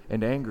angrier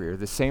and angrier.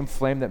 The same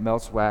flame that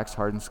melts wax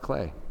hardens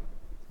clay.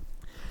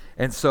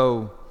 And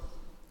so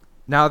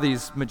now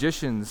these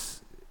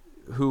magicians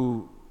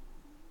who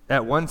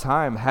at one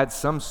time had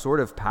some sort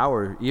of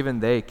power,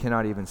 even they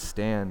cannot even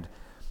stand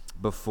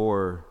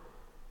before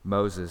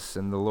Moses.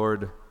 And the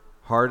Lord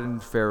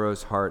hardened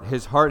Pharaoh's heart.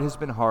 His heart has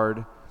been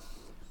hard.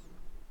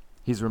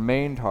 He's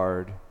remained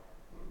hard.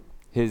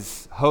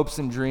 His hopes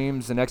and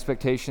dreams and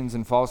expectations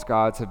and false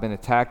gods have been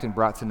attacked and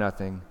brought to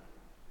nothing.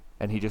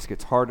 And he just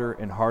gets harder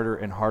and harder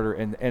and harder.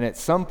 And at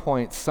some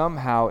point,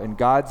 somehow, in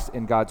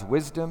God's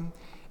wisdom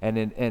and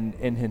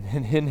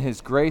in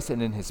his grace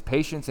and in his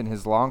patience and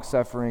his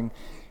long-suffering,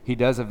 he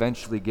does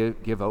eventually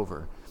give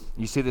over.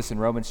 You see this in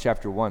Romans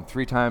chapter 1.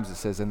 3 times it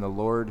says, and the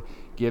Lord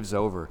gives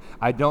over.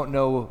 I don't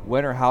know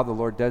when or how the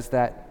Lord does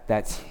that.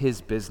 That's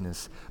his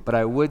business. But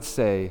I would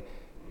say,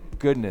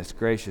 goodness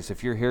gracious,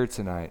 if you're here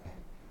tonight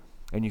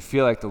and you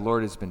feel like the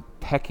Lord has been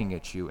pecking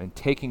at you and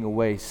taking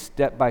away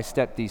step by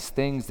step these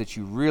things that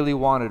you really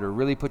wanted or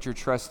really put your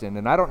trust in,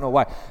 and I don't know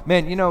why.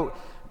 Man, you know,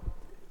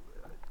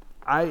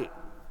 I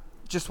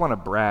just want to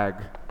brag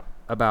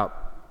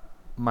about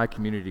my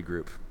community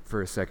group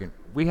for a second.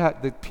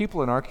 The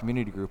people in our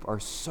community group are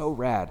so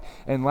rad.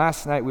 And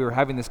last night we were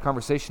having this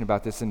conversation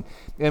about this, and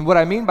what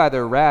I mean by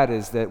they're rad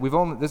is that we've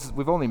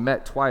only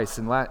met twice.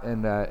 And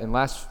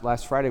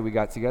last Friday we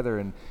got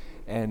together,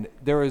 and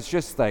there was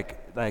just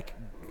like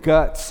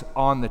guts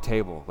on the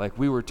table. Like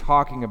we were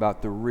talking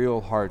about the real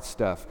hard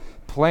stuff,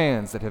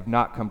 plans that have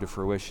not come to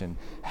fruition,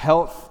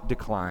 health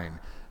decline,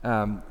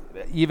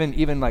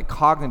 even like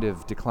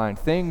cognitive decline,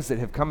 things that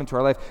have come into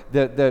our life,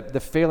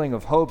 the failing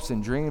of hopes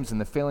and dreams and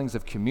the failings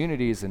of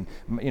communities and,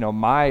 you know,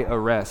 my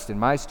arrest and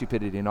my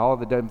stupidity and all of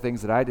the dumb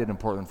things that I did in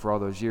Portland for all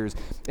those years.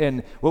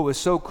 And what was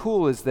so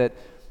cool is that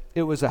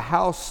it was a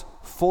house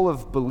full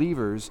of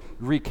believers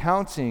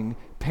recounting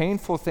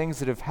painful things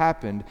that have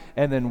happened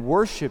and then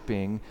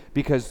worshiping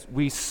because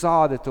we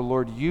saw that the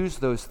Lord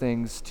used those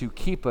things to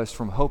keep us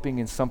from hoping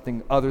in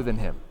something other than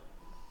him.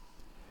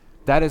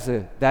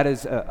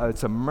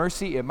 It's a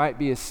mercy. It might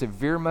be a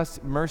severe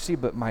mercy,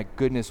 but my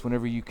goodness,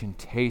 whenever you can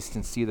taste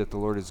and see that the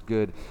Lord is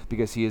good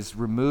because he has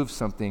removed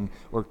something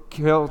or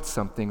killed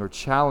something or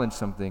challenged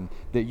something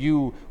that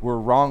you were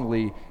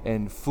wrongly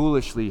and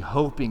foolishly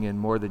hoping in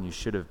more than you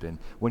should have been.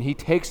 When he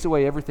takes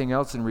away everything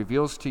else and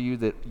reveals to you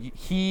that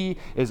he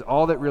is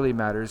all that really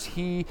matters,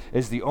 he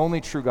is the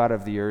only true God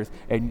of the earth,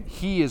 and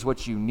he is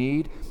what you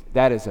need,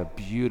 that is a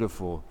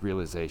beautiful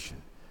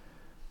realization.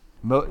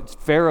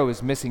 Pharaoh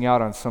is missing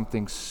out on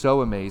something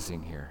so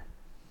amazing here.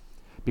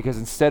 Because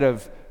instead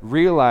of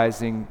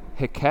realizing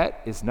Heket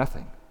is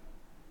nothing,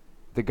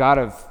 the God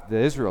of the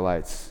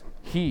Israelites,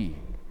 he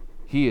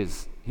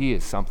is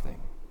something.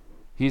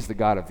 He's the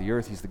God of the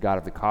earth. He's the God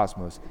of the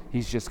cosmos.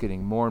 He's just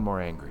getting more and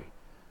more angry.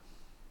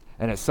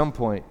 And at some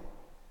point,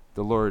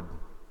 the Lord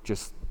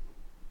just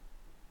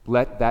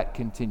let that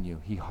continue.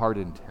 He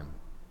hardened him.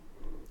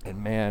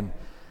 And man,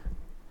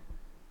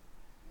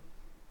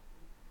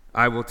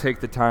 I will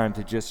take the time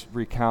to just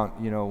recount,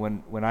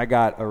 when I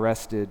got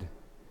arrested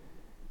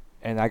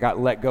and I got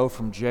let go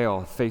from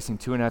jail, facing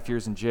 2.5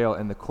 years in jail,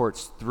 and the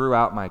courts threw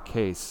out my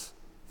case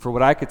for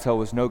what I could tell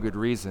was no good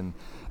reason.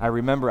 I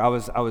remember I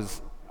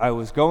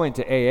was going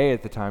to AA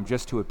at the time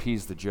just to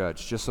appease the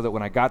judge, just so that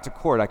when I got to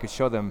court, I could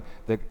show them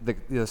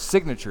the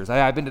signatures.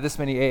 I've been to this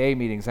many AA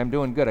meetings. I'm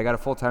doing good. I got a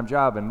full-time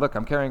job, and look,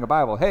 I'm carrying a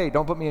Bible. Hey,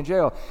 don't put me in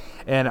jail.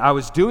 And I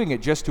was doing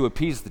it just to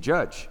appease the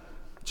judge,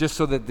 just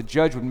so that the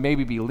judge would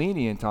maybe be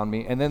lenient on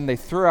me. And then they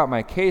threw out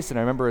my case, and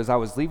I remember as I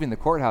was leaving the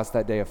courthouse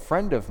that day, a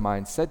friend of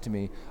mine said to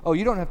me, "Oh,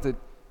 you don't have to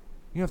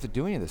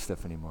do any of this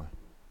stuff anymore.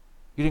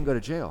 You didn't go to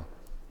jail."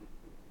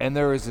 And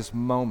there was this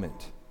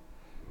moment,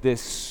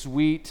 this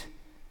sweet,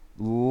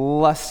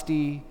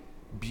 lusty,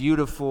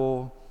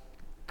 beautiful,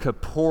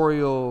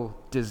 corporeal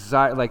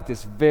desire, like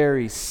this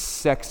very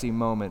sexy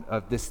moment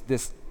of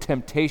this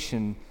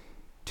temptation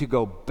to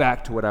go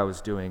back to what I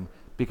was doing,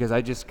 because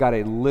I just got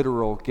a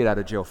literal get out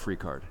of jail free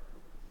card.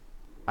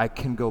 I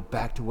can go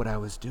back to what I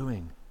was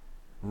doing,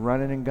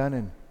 running and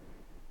gunning,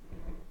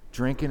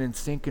 drinking and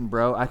stinking,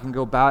 bro. I can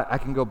go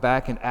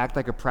back and act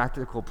like a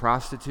practical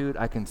prostitute.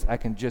 I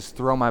can just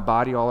throw my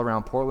body all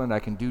around Portland. I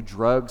can do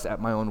drugs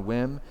at my own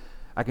whim.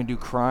 I can do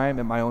crime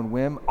at my own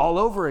whim all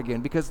over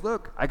again, because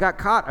look, I got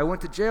caught. I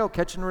went to jail,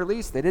 catch and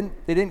release. They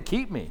didn't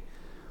keep me.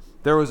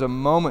 There was a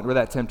moment where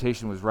that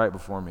temptation was right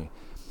before me.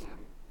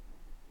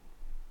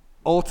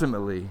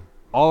 Ultimately,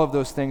 all of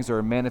those things are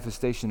a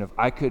manifestation of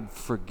I could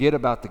forget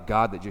about the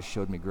God that just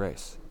showed me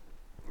grace.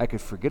 I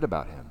could forget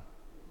about him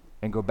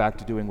and go back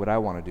to doing what I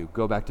want to do,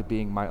 go back to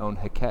being my own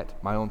Heket,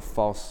 my own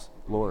false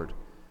Lord.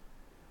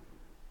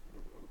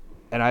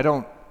 And I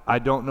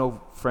don't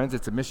know, friends,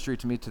 it's a mystery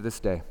to me to this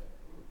day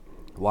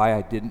why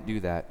I didn't do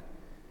that.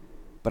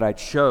 But I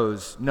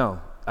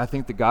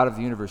think the God of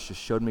the universe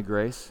just showed me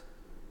grace.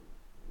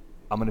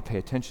 I'm going to pay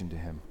attention to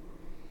him.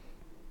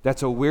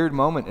 That's a weird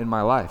moment in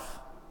my life.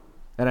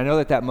 And I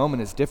know that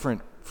moment is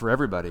different for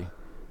everybody.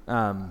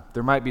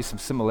 There might be some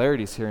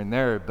similarities here and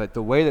there, but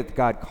the way that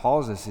God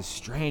calls us is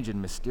strange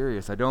and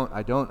mysterious. I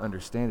don't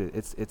understand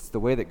it. It's the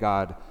way that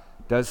God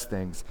does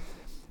things.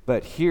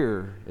 But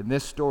here, in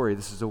this story,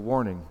 this is a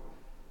warning.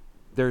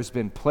 There's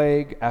been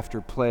plague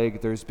after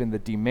plague. There's been the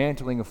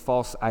dismantling of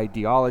false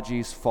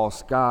ideologies,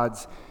 false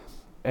gods,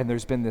 and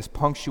there's been this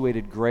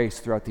punctuated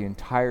grace throughout the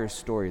entire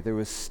story. There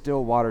was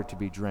still water to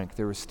be drank.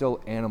 There were still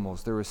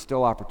animals. There was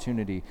still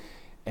opportunity.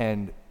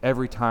 And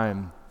every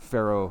time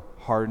Pharaoh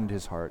hardened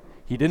his heart,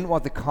 he didn't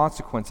want the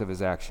consequence of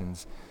his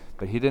actions,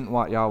 but he didn't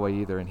want Yahweh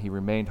either, and he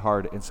remained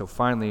hard. And so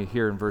finally,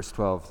 here in verse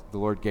 12, the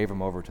Lord gave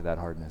him over to that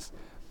hardness.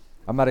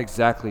 I'm not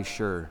exactly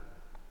sure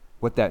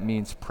what that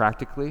means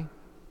practically,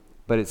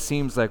 but it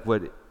seems like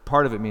what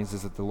part of it means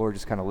is that the Lord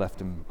just kind of left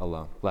him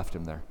alone, left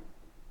him there,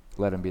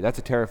 let him be. That's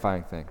a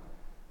terrifying thing.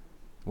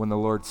 When the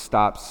Lord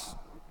stops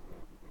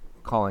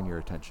calling your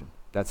attention,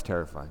 that's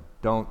terrifying.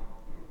 Don't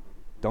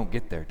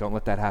get there. Don't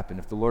let that happen.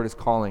 If the Lord is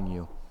calling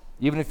you,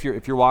 even if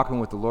you're walking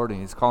with the Lord and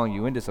he's calling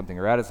you into something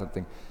or out of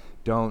something,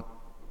 don't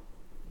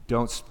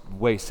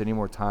waste any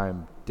more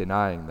time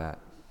denying that.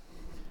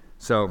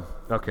 So,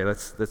 okay,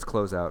 let's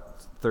close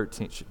out.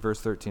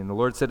 Verse 13. The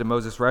Lord said to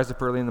Moses, "Rise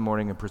up early in the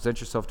morning and present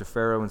yourself to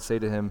Pharaoh and say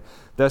to him,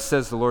 'Thus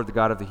says the Lord, the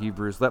God of the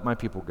Hebrews, let my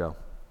people go,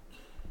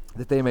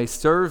 that they may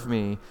serve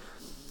me.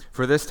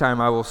 For this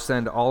time I will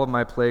send all of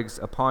my plagues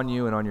upon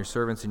you and on your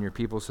servants and your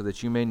people, so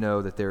that you may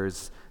know that there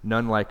is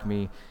none like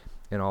me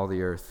in all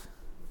the earth.'"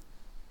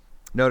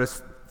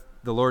 Notice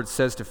the Lord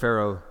says to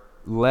Pharaoh,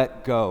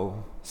 "Let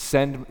go."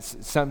 Some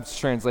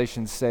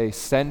translations say,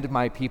 "Send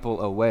my people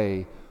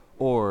away,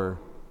 or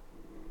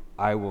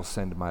I will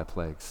send my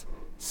plagues."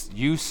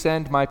 You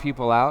send my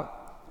people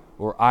out,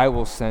 or I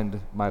will send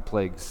my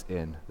plagues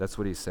in. That's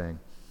what he's saying.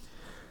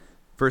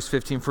 Verse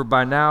 15, "For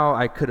by now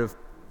I could have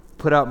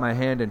put out my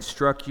hand and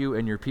struck you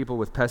and your people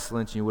with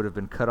pestilence, and you would have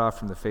been cut off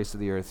from the face of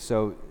the earth."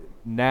 So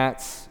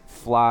gnats,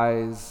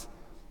 flies,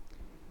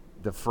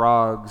 the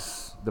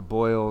frogs, the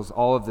boils,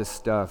 all of this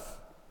stuff,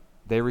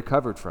 they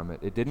recovered from it.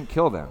 It didn't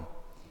kill them.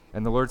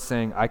 And the Lord's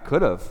saying, I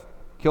could have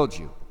killed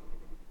you.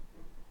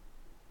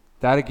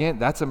 That again,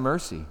 that's a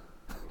mercy.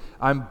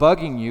 I'm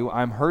bugging you,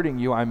 I'm hurting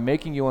you, I'm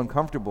making you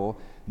uncomfortable.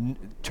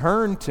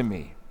 Turn to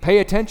me. Pay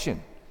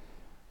attention.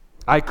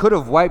 I could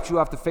have wiped you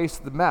off the face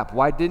of the map.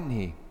 Why didn't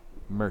he?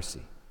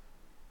 Mercy.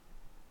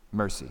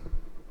 Mercy.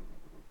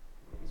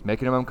 He's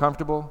making them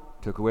uncomfortable,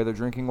 took away their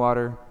drinking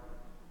water.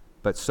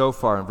 But so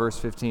far in verse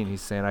 15,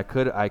 he's saying, I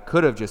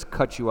could have just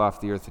cut you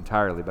off the earth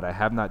entirely, but I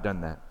have not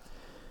done that.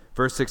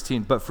 Verse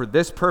 16, "But for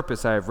this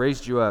purpose I have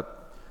raised you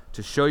up,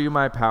 to show you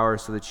my power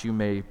so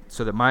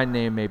that my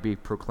name may be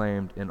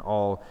proclaimed in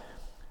all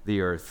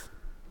the earth.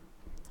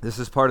 This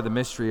is part of the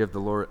mystery of the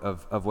Lord,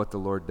 of what the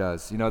Lord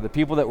does. You know, the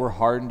people that were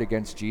hardened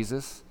against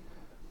Jesus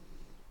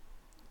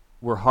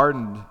were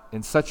hardened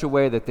in such a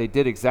way that they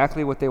did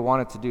exactly what they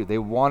wanted to do. They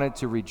wanted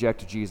to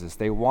reject Jesus.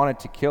 They wanted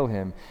to kill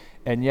him.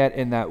 And yet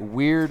in that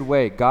weird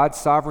way, God's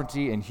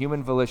sovereignty and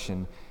human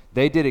volition,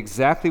 they did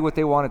exactly what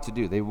they wanted to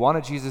do. They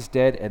wanted Jesus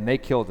dead, and they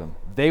killed him.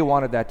 They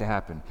wanted that to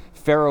happen.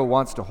 Pharaoh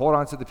wants to hold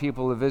on to the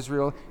people of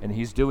Israel, and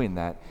he's doing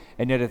that.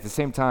 And yet at the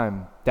same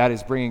time, that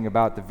is bringing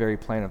about the very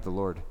plan of the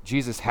Lord.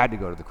 Jesus had to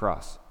go to the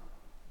cross.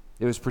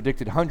 It was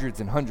predicted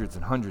hundreds and hundreds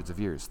and hundreds of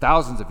years,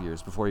 thousands of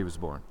years before he was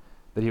born,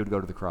 that he would go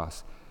to the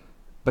cross.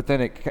 But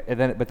then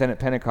at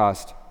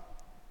Pentecost,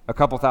 a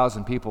couple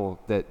thousand people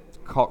that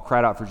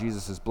cried out for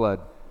Jesus' blood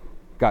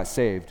got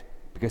saved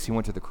because he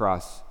went to the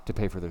cross to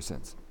pay for their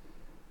sins.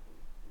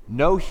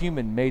 No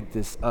human made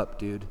this up,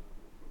 dude.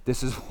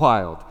 This is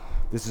wild.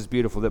 This is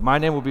beautiful. That my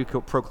name will be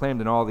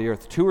proclaimed in all the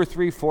earth. 2 or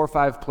 3, 4 or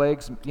 5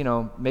 plagues. You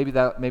know,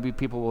 maybe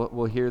people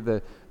will hear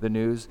the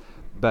news,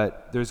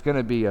 but there's going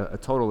to be a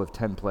total of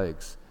 10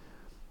 plagues,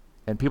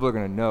 and people are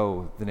going to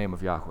know the name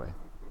of Yahweh.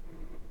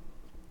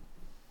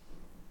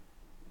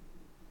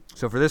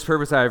 So for this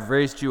purpose I have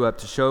raised you up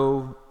to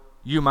show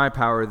you my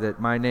power,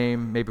 that my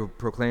name may be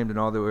proclaimed in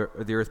all the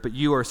earth. But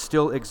you are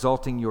still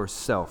exalting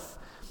yourself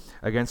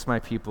against my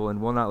people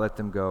and will not let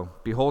them go.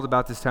 Behold,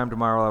 about this time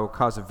tomorrow I will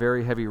cause a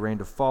very heavy rain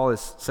to fall,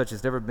 such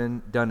as never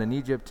been done in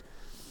Egypt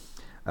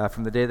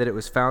from the day that it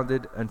was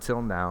founded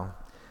until now.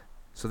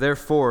 So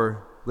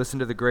therefore, listen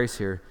to the grace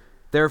here.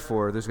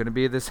 Therefore, there's going to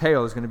be this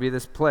hail, there's going to be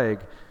this plague.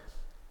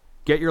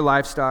 Get your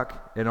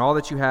livestock and all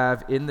that you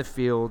have in the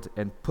field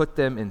and put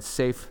them in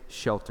safe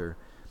shelter.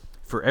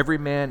 For every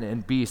man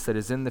and beast that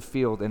is in the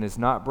field and is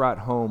not brought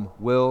home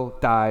will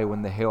die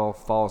when the hail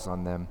falls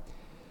on them.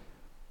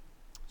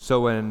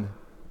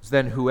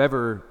 Then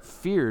whoever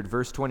feared,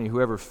 verse 20,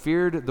 whoever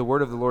feared the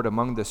word of the Lord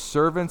among the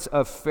servants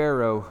of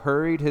Pharaoh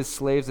hurried his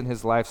slaves and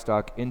his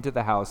livestock into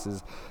the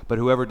houses, but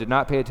whoever did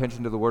not pay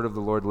attention to the word of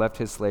the Lord left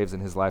his slaves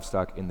and his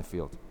livestock in the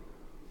field.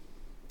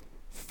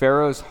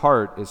 Pharaoh's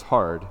heart is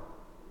hard.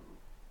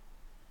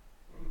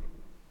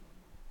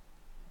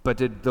 But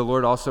did the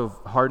Lord also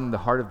harden the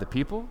heart of the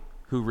people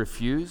who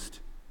refused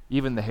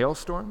even the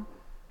hailstorm?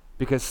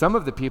 Because some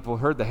of the people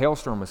heard the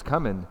hailstorm was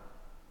coming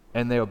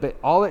and they obeyed.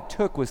 All it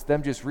took was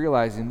them just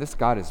realizing this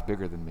God is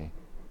bigger than me.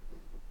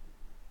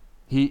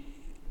 He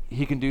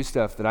can do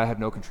stuff that I have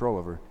no control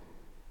over.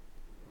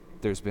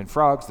 There's been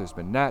frogs, there's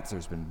been gnats,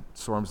 there's been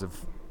swarms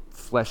of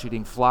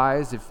flesh-eating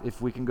flies,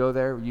 if we can go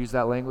there, use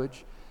that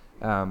language.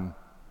 I'm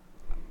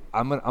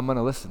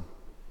gonna listen.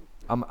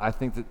 I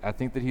think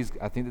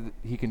that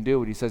he can do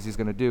what he says he's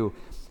going to do.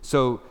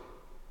 So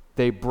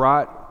they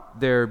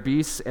brought their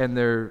beasts and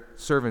their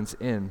servants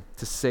in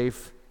to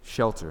safe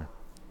shelter.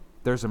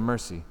 There's a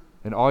mercy.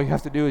 And all you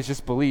have to do is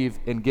just believe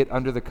and get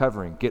under the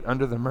covering, get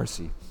under the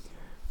mercy.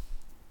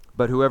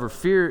 But whoever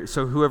feared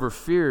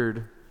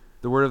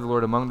the word of the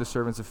Lord among the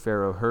servants of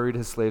Pharaoh hurried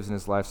his slaves and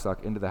his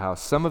livestock into the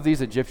house. Some of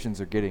these Egyptians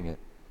are getting it,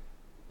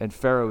 and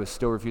Pharaoh is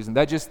still refusing.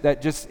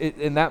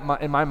 In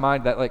my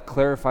mind, that like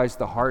clarifies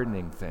the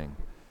hardening thing.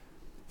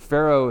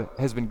 Pharaoh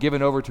has been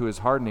given over to his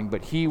hardening,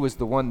 but he was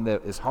the one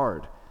that is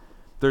hard.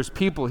 There's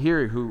people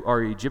here who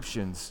are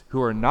Egyptians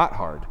who are not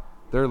hard.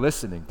 They're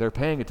listening, they're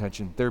paying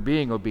attention, they're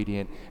being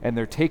obedient, and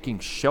they're taking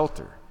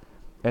shelter,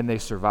 and they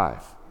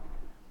survive.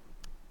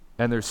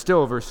 And there's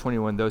still, verse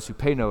 21, those who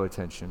pay no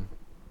attention,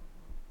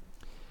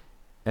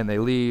 and they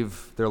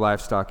leave their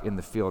livestock in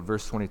the field.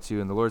 Verse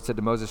 22, and the Lord said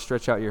to Moses,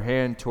 stretch out your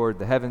hand toward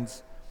the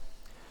heavens,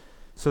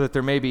 so that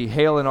there may be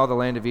hail in all the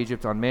land of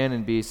Egypt on man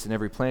and beast and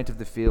every plant of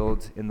the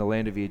field in the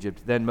land of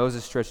Egypt. Then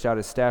Moses stretched out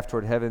his staff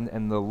toward heaven,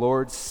 and the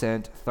Lord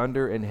sent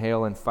thunder and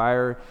hail, and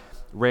fire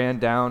ran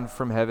down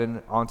from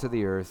heaven onto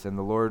the earth, and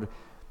the Lord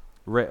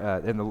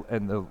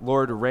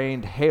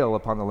rained hail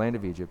upon the land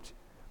of Egypt.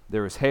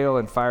 There was hail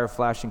and fire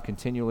flashing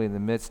continually in the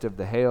midst of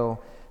the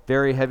hail,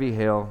 very heavy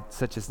hail,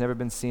 such as never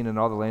been seen in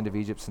all the land of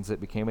Egypt since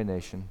it became a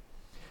nation.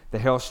 The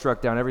hail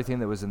struck down everything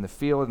that was in the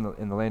field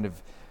in the land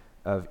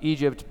of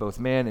Egypt, both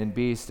man and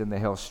beast, and the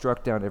hail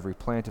struck down every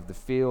plant of the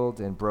field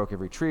and broke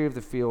every tree of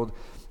the field.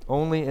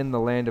 Only in the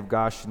land of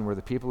Goshen, where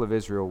the people of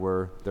Israel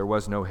were, there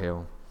was no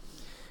hail.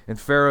 And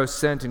Pharaoh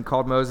sent and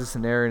called Moses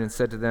and Aaron and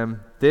said to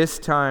them, this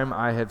time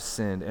I have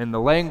sinned. And the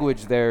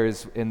language there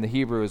is in the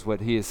Hebrew is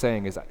what he is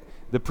saying is,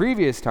 the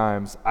previous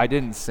times I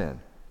didn't sin.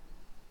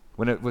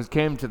 When it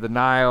came to the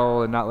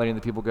Nile and not letting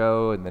the people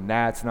go, and the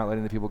gnats not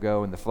letting the people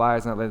go, and the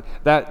flies not letting,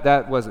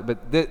 that wasn't.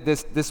 But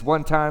this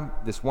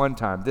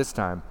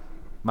time,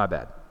 my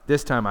bad.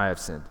 This time I have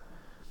sinned.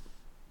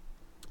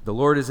 The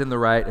Lord is in the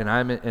right, and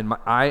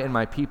I and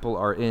my people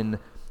are in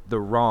the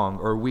wrong,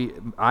 or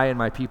I and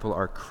my people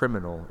are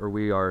criminal, or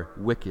we are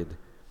wicked.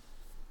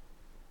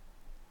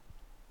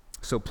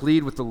 So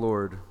plead with the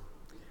Lord,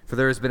 for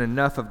there has been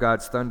enough of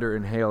God's thunder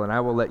and hail, and I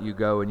will let you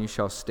go, and you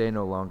shall stay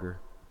no longer.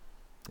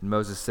 And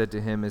Moses said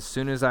to him, as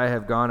soon as I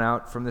have gone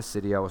out from the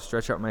city, I will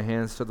stretch out my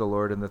hands to the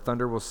Lord, and the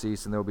thunder will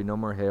cease, and there will be no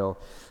more hail,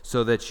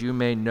 so that you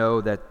may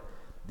know that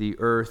the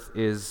earth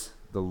is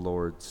the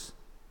Lord's.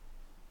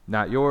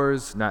 Not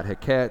yours, not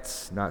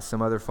Heket's, not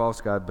some other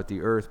false god, but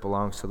the earth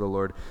belongs to the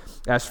Lord.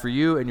 As for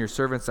you and your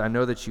servants, I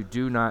know that you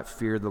do not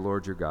fear the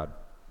Lord your God,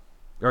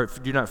 or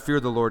do not fear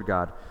the Lord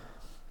God.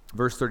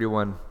 Verse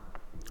 31,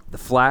 the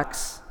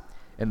flax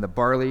and the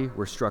barley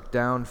were struck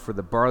down, for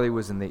the barley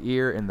was in the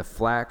ear, and the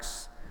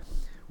flax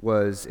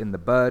was in the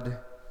bud.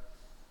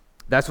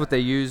 That's what they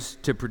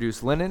used to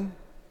produce linen,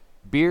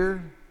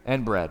 beer,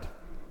 and bread.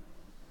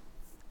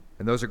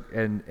 And those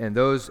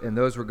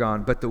were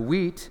gone. But the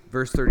wheat,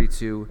 verse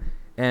 32,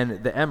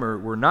 and the emmer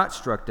were not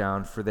struck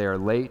down, for they are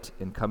late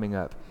in coming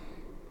up.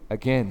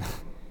 Again,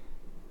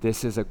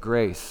 this is a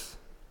grace.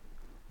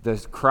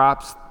 The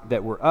crops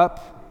that were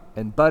up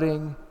and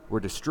budding were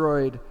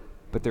destroyed,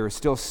 but there was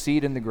still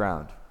seed in the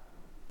ground.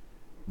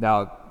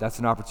 Now, that's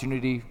an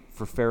opportunity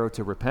for Pharaoh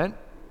to repent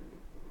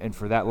and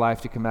for that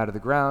life to come out of the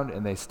ground,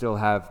 and they still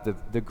have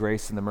the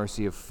grace and the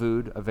mercy of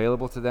food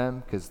available to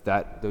them because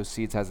those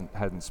seeds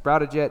hadn't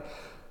sprouted yet.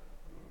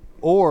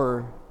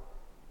 Or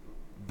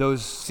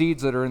those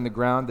seeds that are in the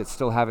ground that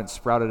still haven't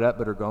sprouted up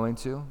but are going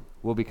to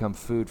will become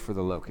food for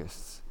the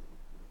locusts.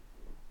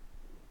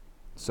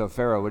 So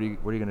Pharaoh, what are you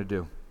going to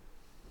do?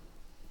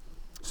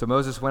 So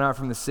Moses went out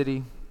from the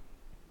city,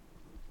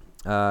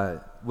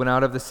 went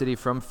out of the city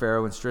from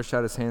Pharaoh and stretched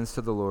out his hands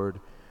to the Lord.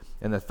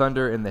 And the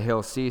thunder and the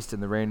hail ceased,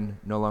 and the rain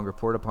no longer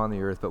poured upon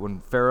the earth. But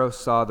when Pharaoh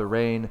saw the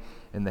rain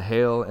and the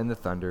hail and the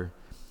thunder,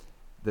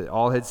 that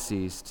all had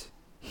ceased,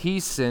 he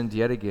sinned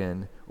yet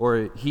again,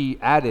 or he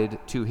added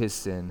to his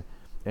sin,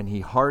 and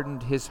he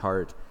hardened his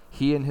heart,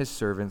 he and his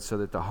servants, so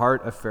that the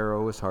heart of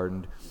Pharaoh was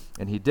hardened,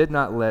 and he did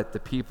not let the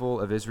people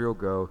of Israel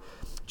go,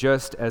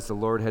 just as the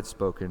Lord had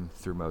spoken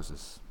through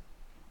Moses.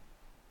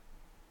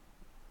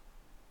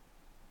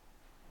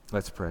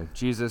 Let's pray.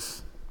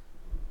 Jesus,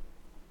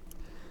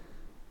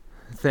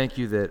 thank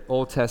you that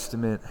Old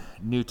Testament,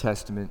 New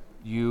Testament,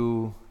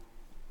 you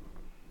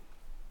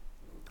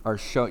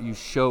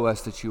show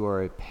us that you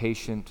are a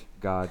patient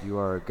God. You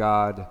are a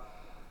God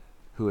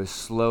who is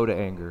slow to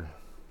anger,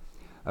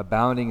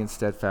 abounding in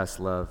steadfast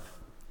love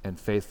and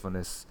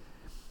faithfulness.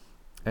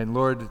 And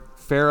Lord,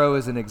 Pharaoh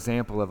is an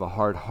example of a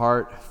hard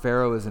heart.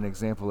 Pharaoh is an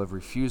example of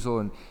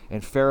refusal,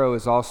 and Pharaoh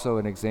is also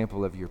an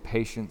example of your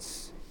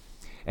patience.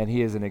 And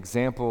he is an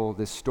example,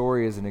 this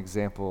story is an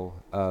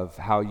example of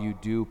how you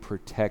do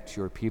protect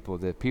your people.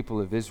 The people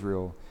of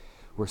Israel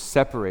were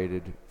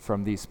separated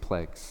from these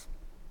plagues.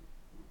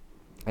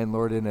 And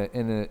Lord, in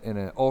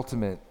an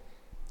ultimate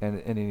and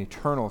in an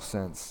eternal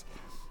sense,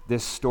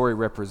 this story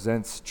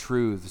represents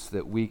truths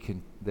that we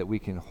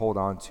can hold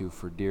on to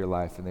for dear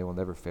life, and they will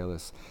never fail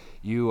us.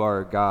 You are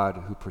a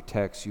God who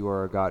protects. You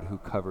are a God who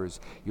covers.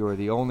 You are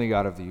the only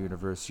God of the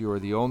universe. You are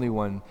the only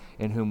one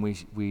in whom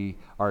we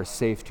are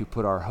safe to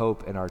put our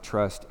hope and our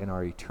trust and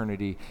our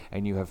eternity.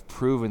 And you have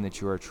proven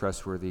that you are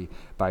trustworthy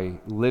by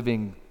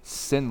living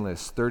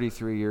sinless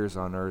 33 years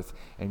on earth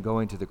and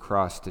going to the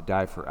cross to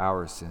die for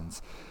our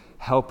sins.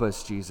 Help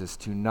us, Jesus,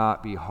 to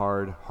not be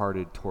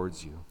hard-hearted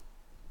towards you.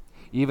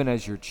 Even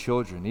as your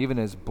children, even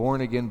as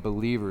born-again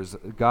believers,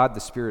 God the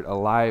Spirit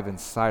alive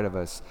inside of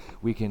us,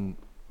 we can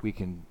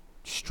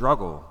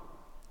struggle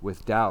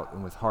with doubt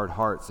and with hard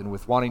hearts and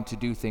with wanting to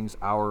do things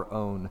our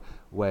own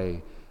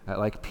way,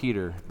 like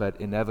Peter, but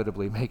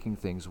inevitably making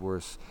things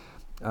worse.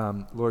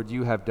 Lord,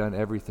 you have done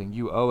everything.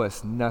 You owe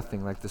us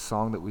nothing, like the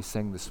song that we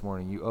sang this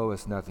morning. You owe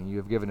us nothing. You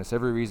have given us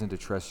every reason to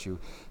trust you.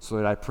 So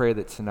Lord, I pray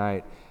that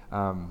tonight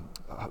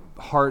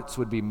hearts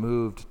would be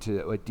moved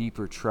to a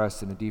deeper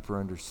trust and a deeper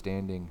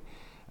understanding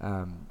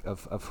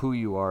of who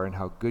you are and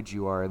how good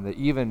you are, and that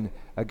even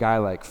a guy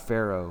like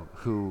Pharaoh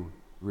who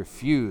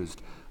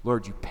refused,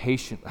 Lord, you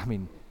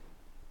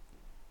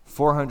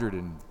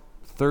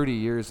 430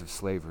 years of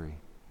slavery,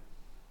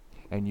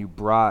 and you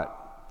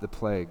brought the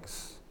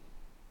plagues.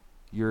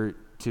 You're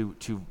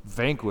to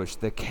vanquish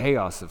the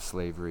chaos of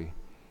slavery,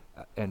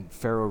 and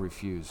Pharaoh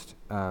refused.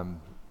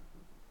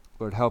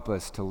 Lord, help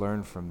us to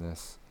learn from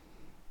this.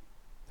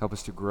 Help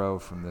us to grow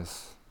from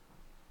this.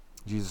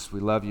 Jesus, we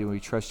love you and we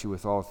trust you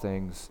with all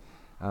things.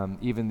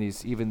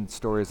 Even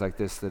stories like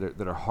this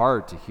that are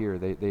hard to hear,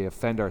 they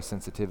offend our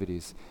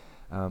sensitivities.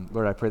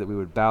 Lord, I pray that we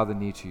would bow the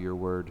knee to your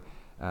word.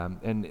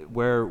 And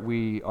where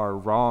we are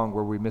wrong,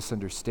 where we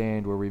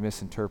misunderstand, where we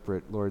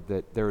misinterpret, Lord,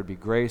 that there would be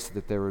grace,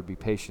 that there would be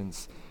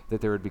patience, that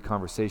there would be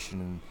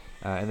conversation,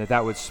 and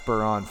that would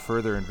spur on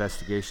further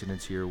investigation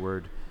into your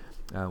word.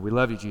 We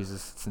love you,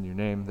 Jesus. It's in your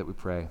name that we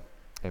pray.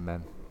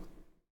 Amen.